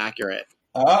not all accurate.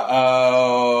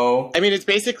 Uh-oh. I mean, it's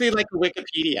basically like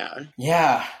Wikipedia.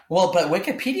 Yeah. Well, but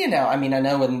Wikipedia now, I mean, I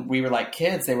know when we were like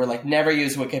kids, they were like, never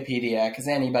use Wikipedia because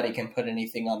anybody can put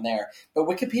anything on there. But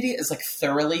Wikipedia is like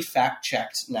thoroughly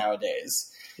fact-checked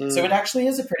nowadays. So it actually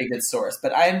is a pretty good source.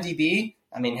 But IMDb,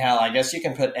 I mean, hell, I guess you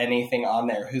can put anything on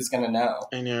there. Who's going to know?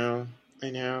 I know.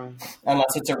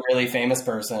 Unless it's a really famous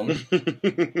person.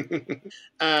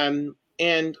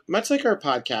 And much like our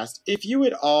podcast, if you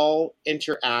would all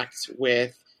interact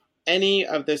with any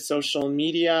of the social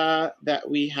media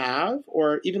that we have,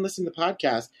 or even listen to the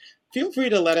podcast, feel free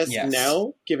to let us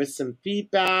know. Give us some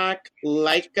feedback.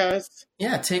 Like us.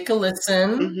 Yeah, take a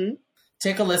listen. Mm-hmm.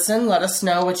 Take a listen. Let us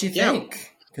know what you think.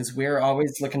 Because we're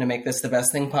always looking to make this the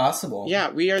best thing possible.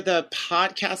 Yeah, we are the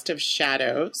Podcast of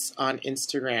Shadows on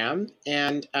Instagram.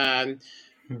 And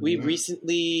we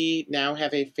recently now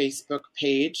have a Facebook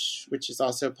page, which is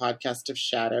also Podcast of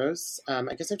Shadows. I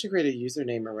guess I have to create a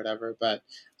username or whatever, but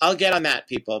I'll get on that,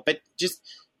 people. But just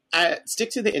stick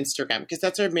to the Instagram, because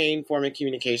that's our main form of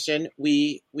communication.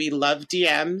 We love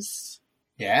DMs.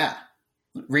 Yeah.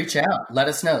 Reach out. Let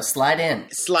us know. Slide in.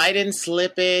 Slide in,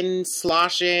 slip in,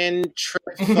 slosh in,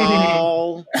 trip,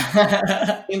 fall,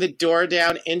 in the door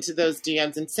down into those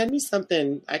DMs, and send me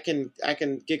something I can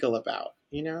giggle about,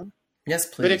 you know? Yes,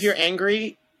 please. But if you're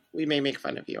angry, we may make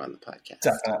fun of you on the podcast.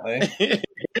 Definitely.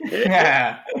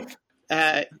 Yeah.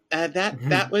 That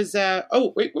was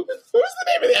oh wait, what was the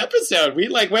name of the episode? We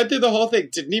like went through the whole thing,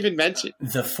 didn't even mention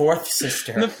The Fourth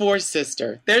Sister. The Fourth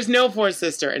Sister. There's no fourth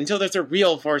sister until there's a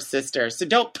real fourth sister, so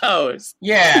don't pose.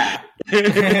 Yeah. All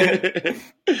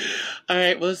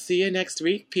right, we'll see you next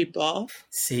week, people.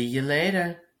 See you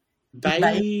later. Bye.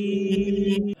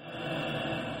 Bye.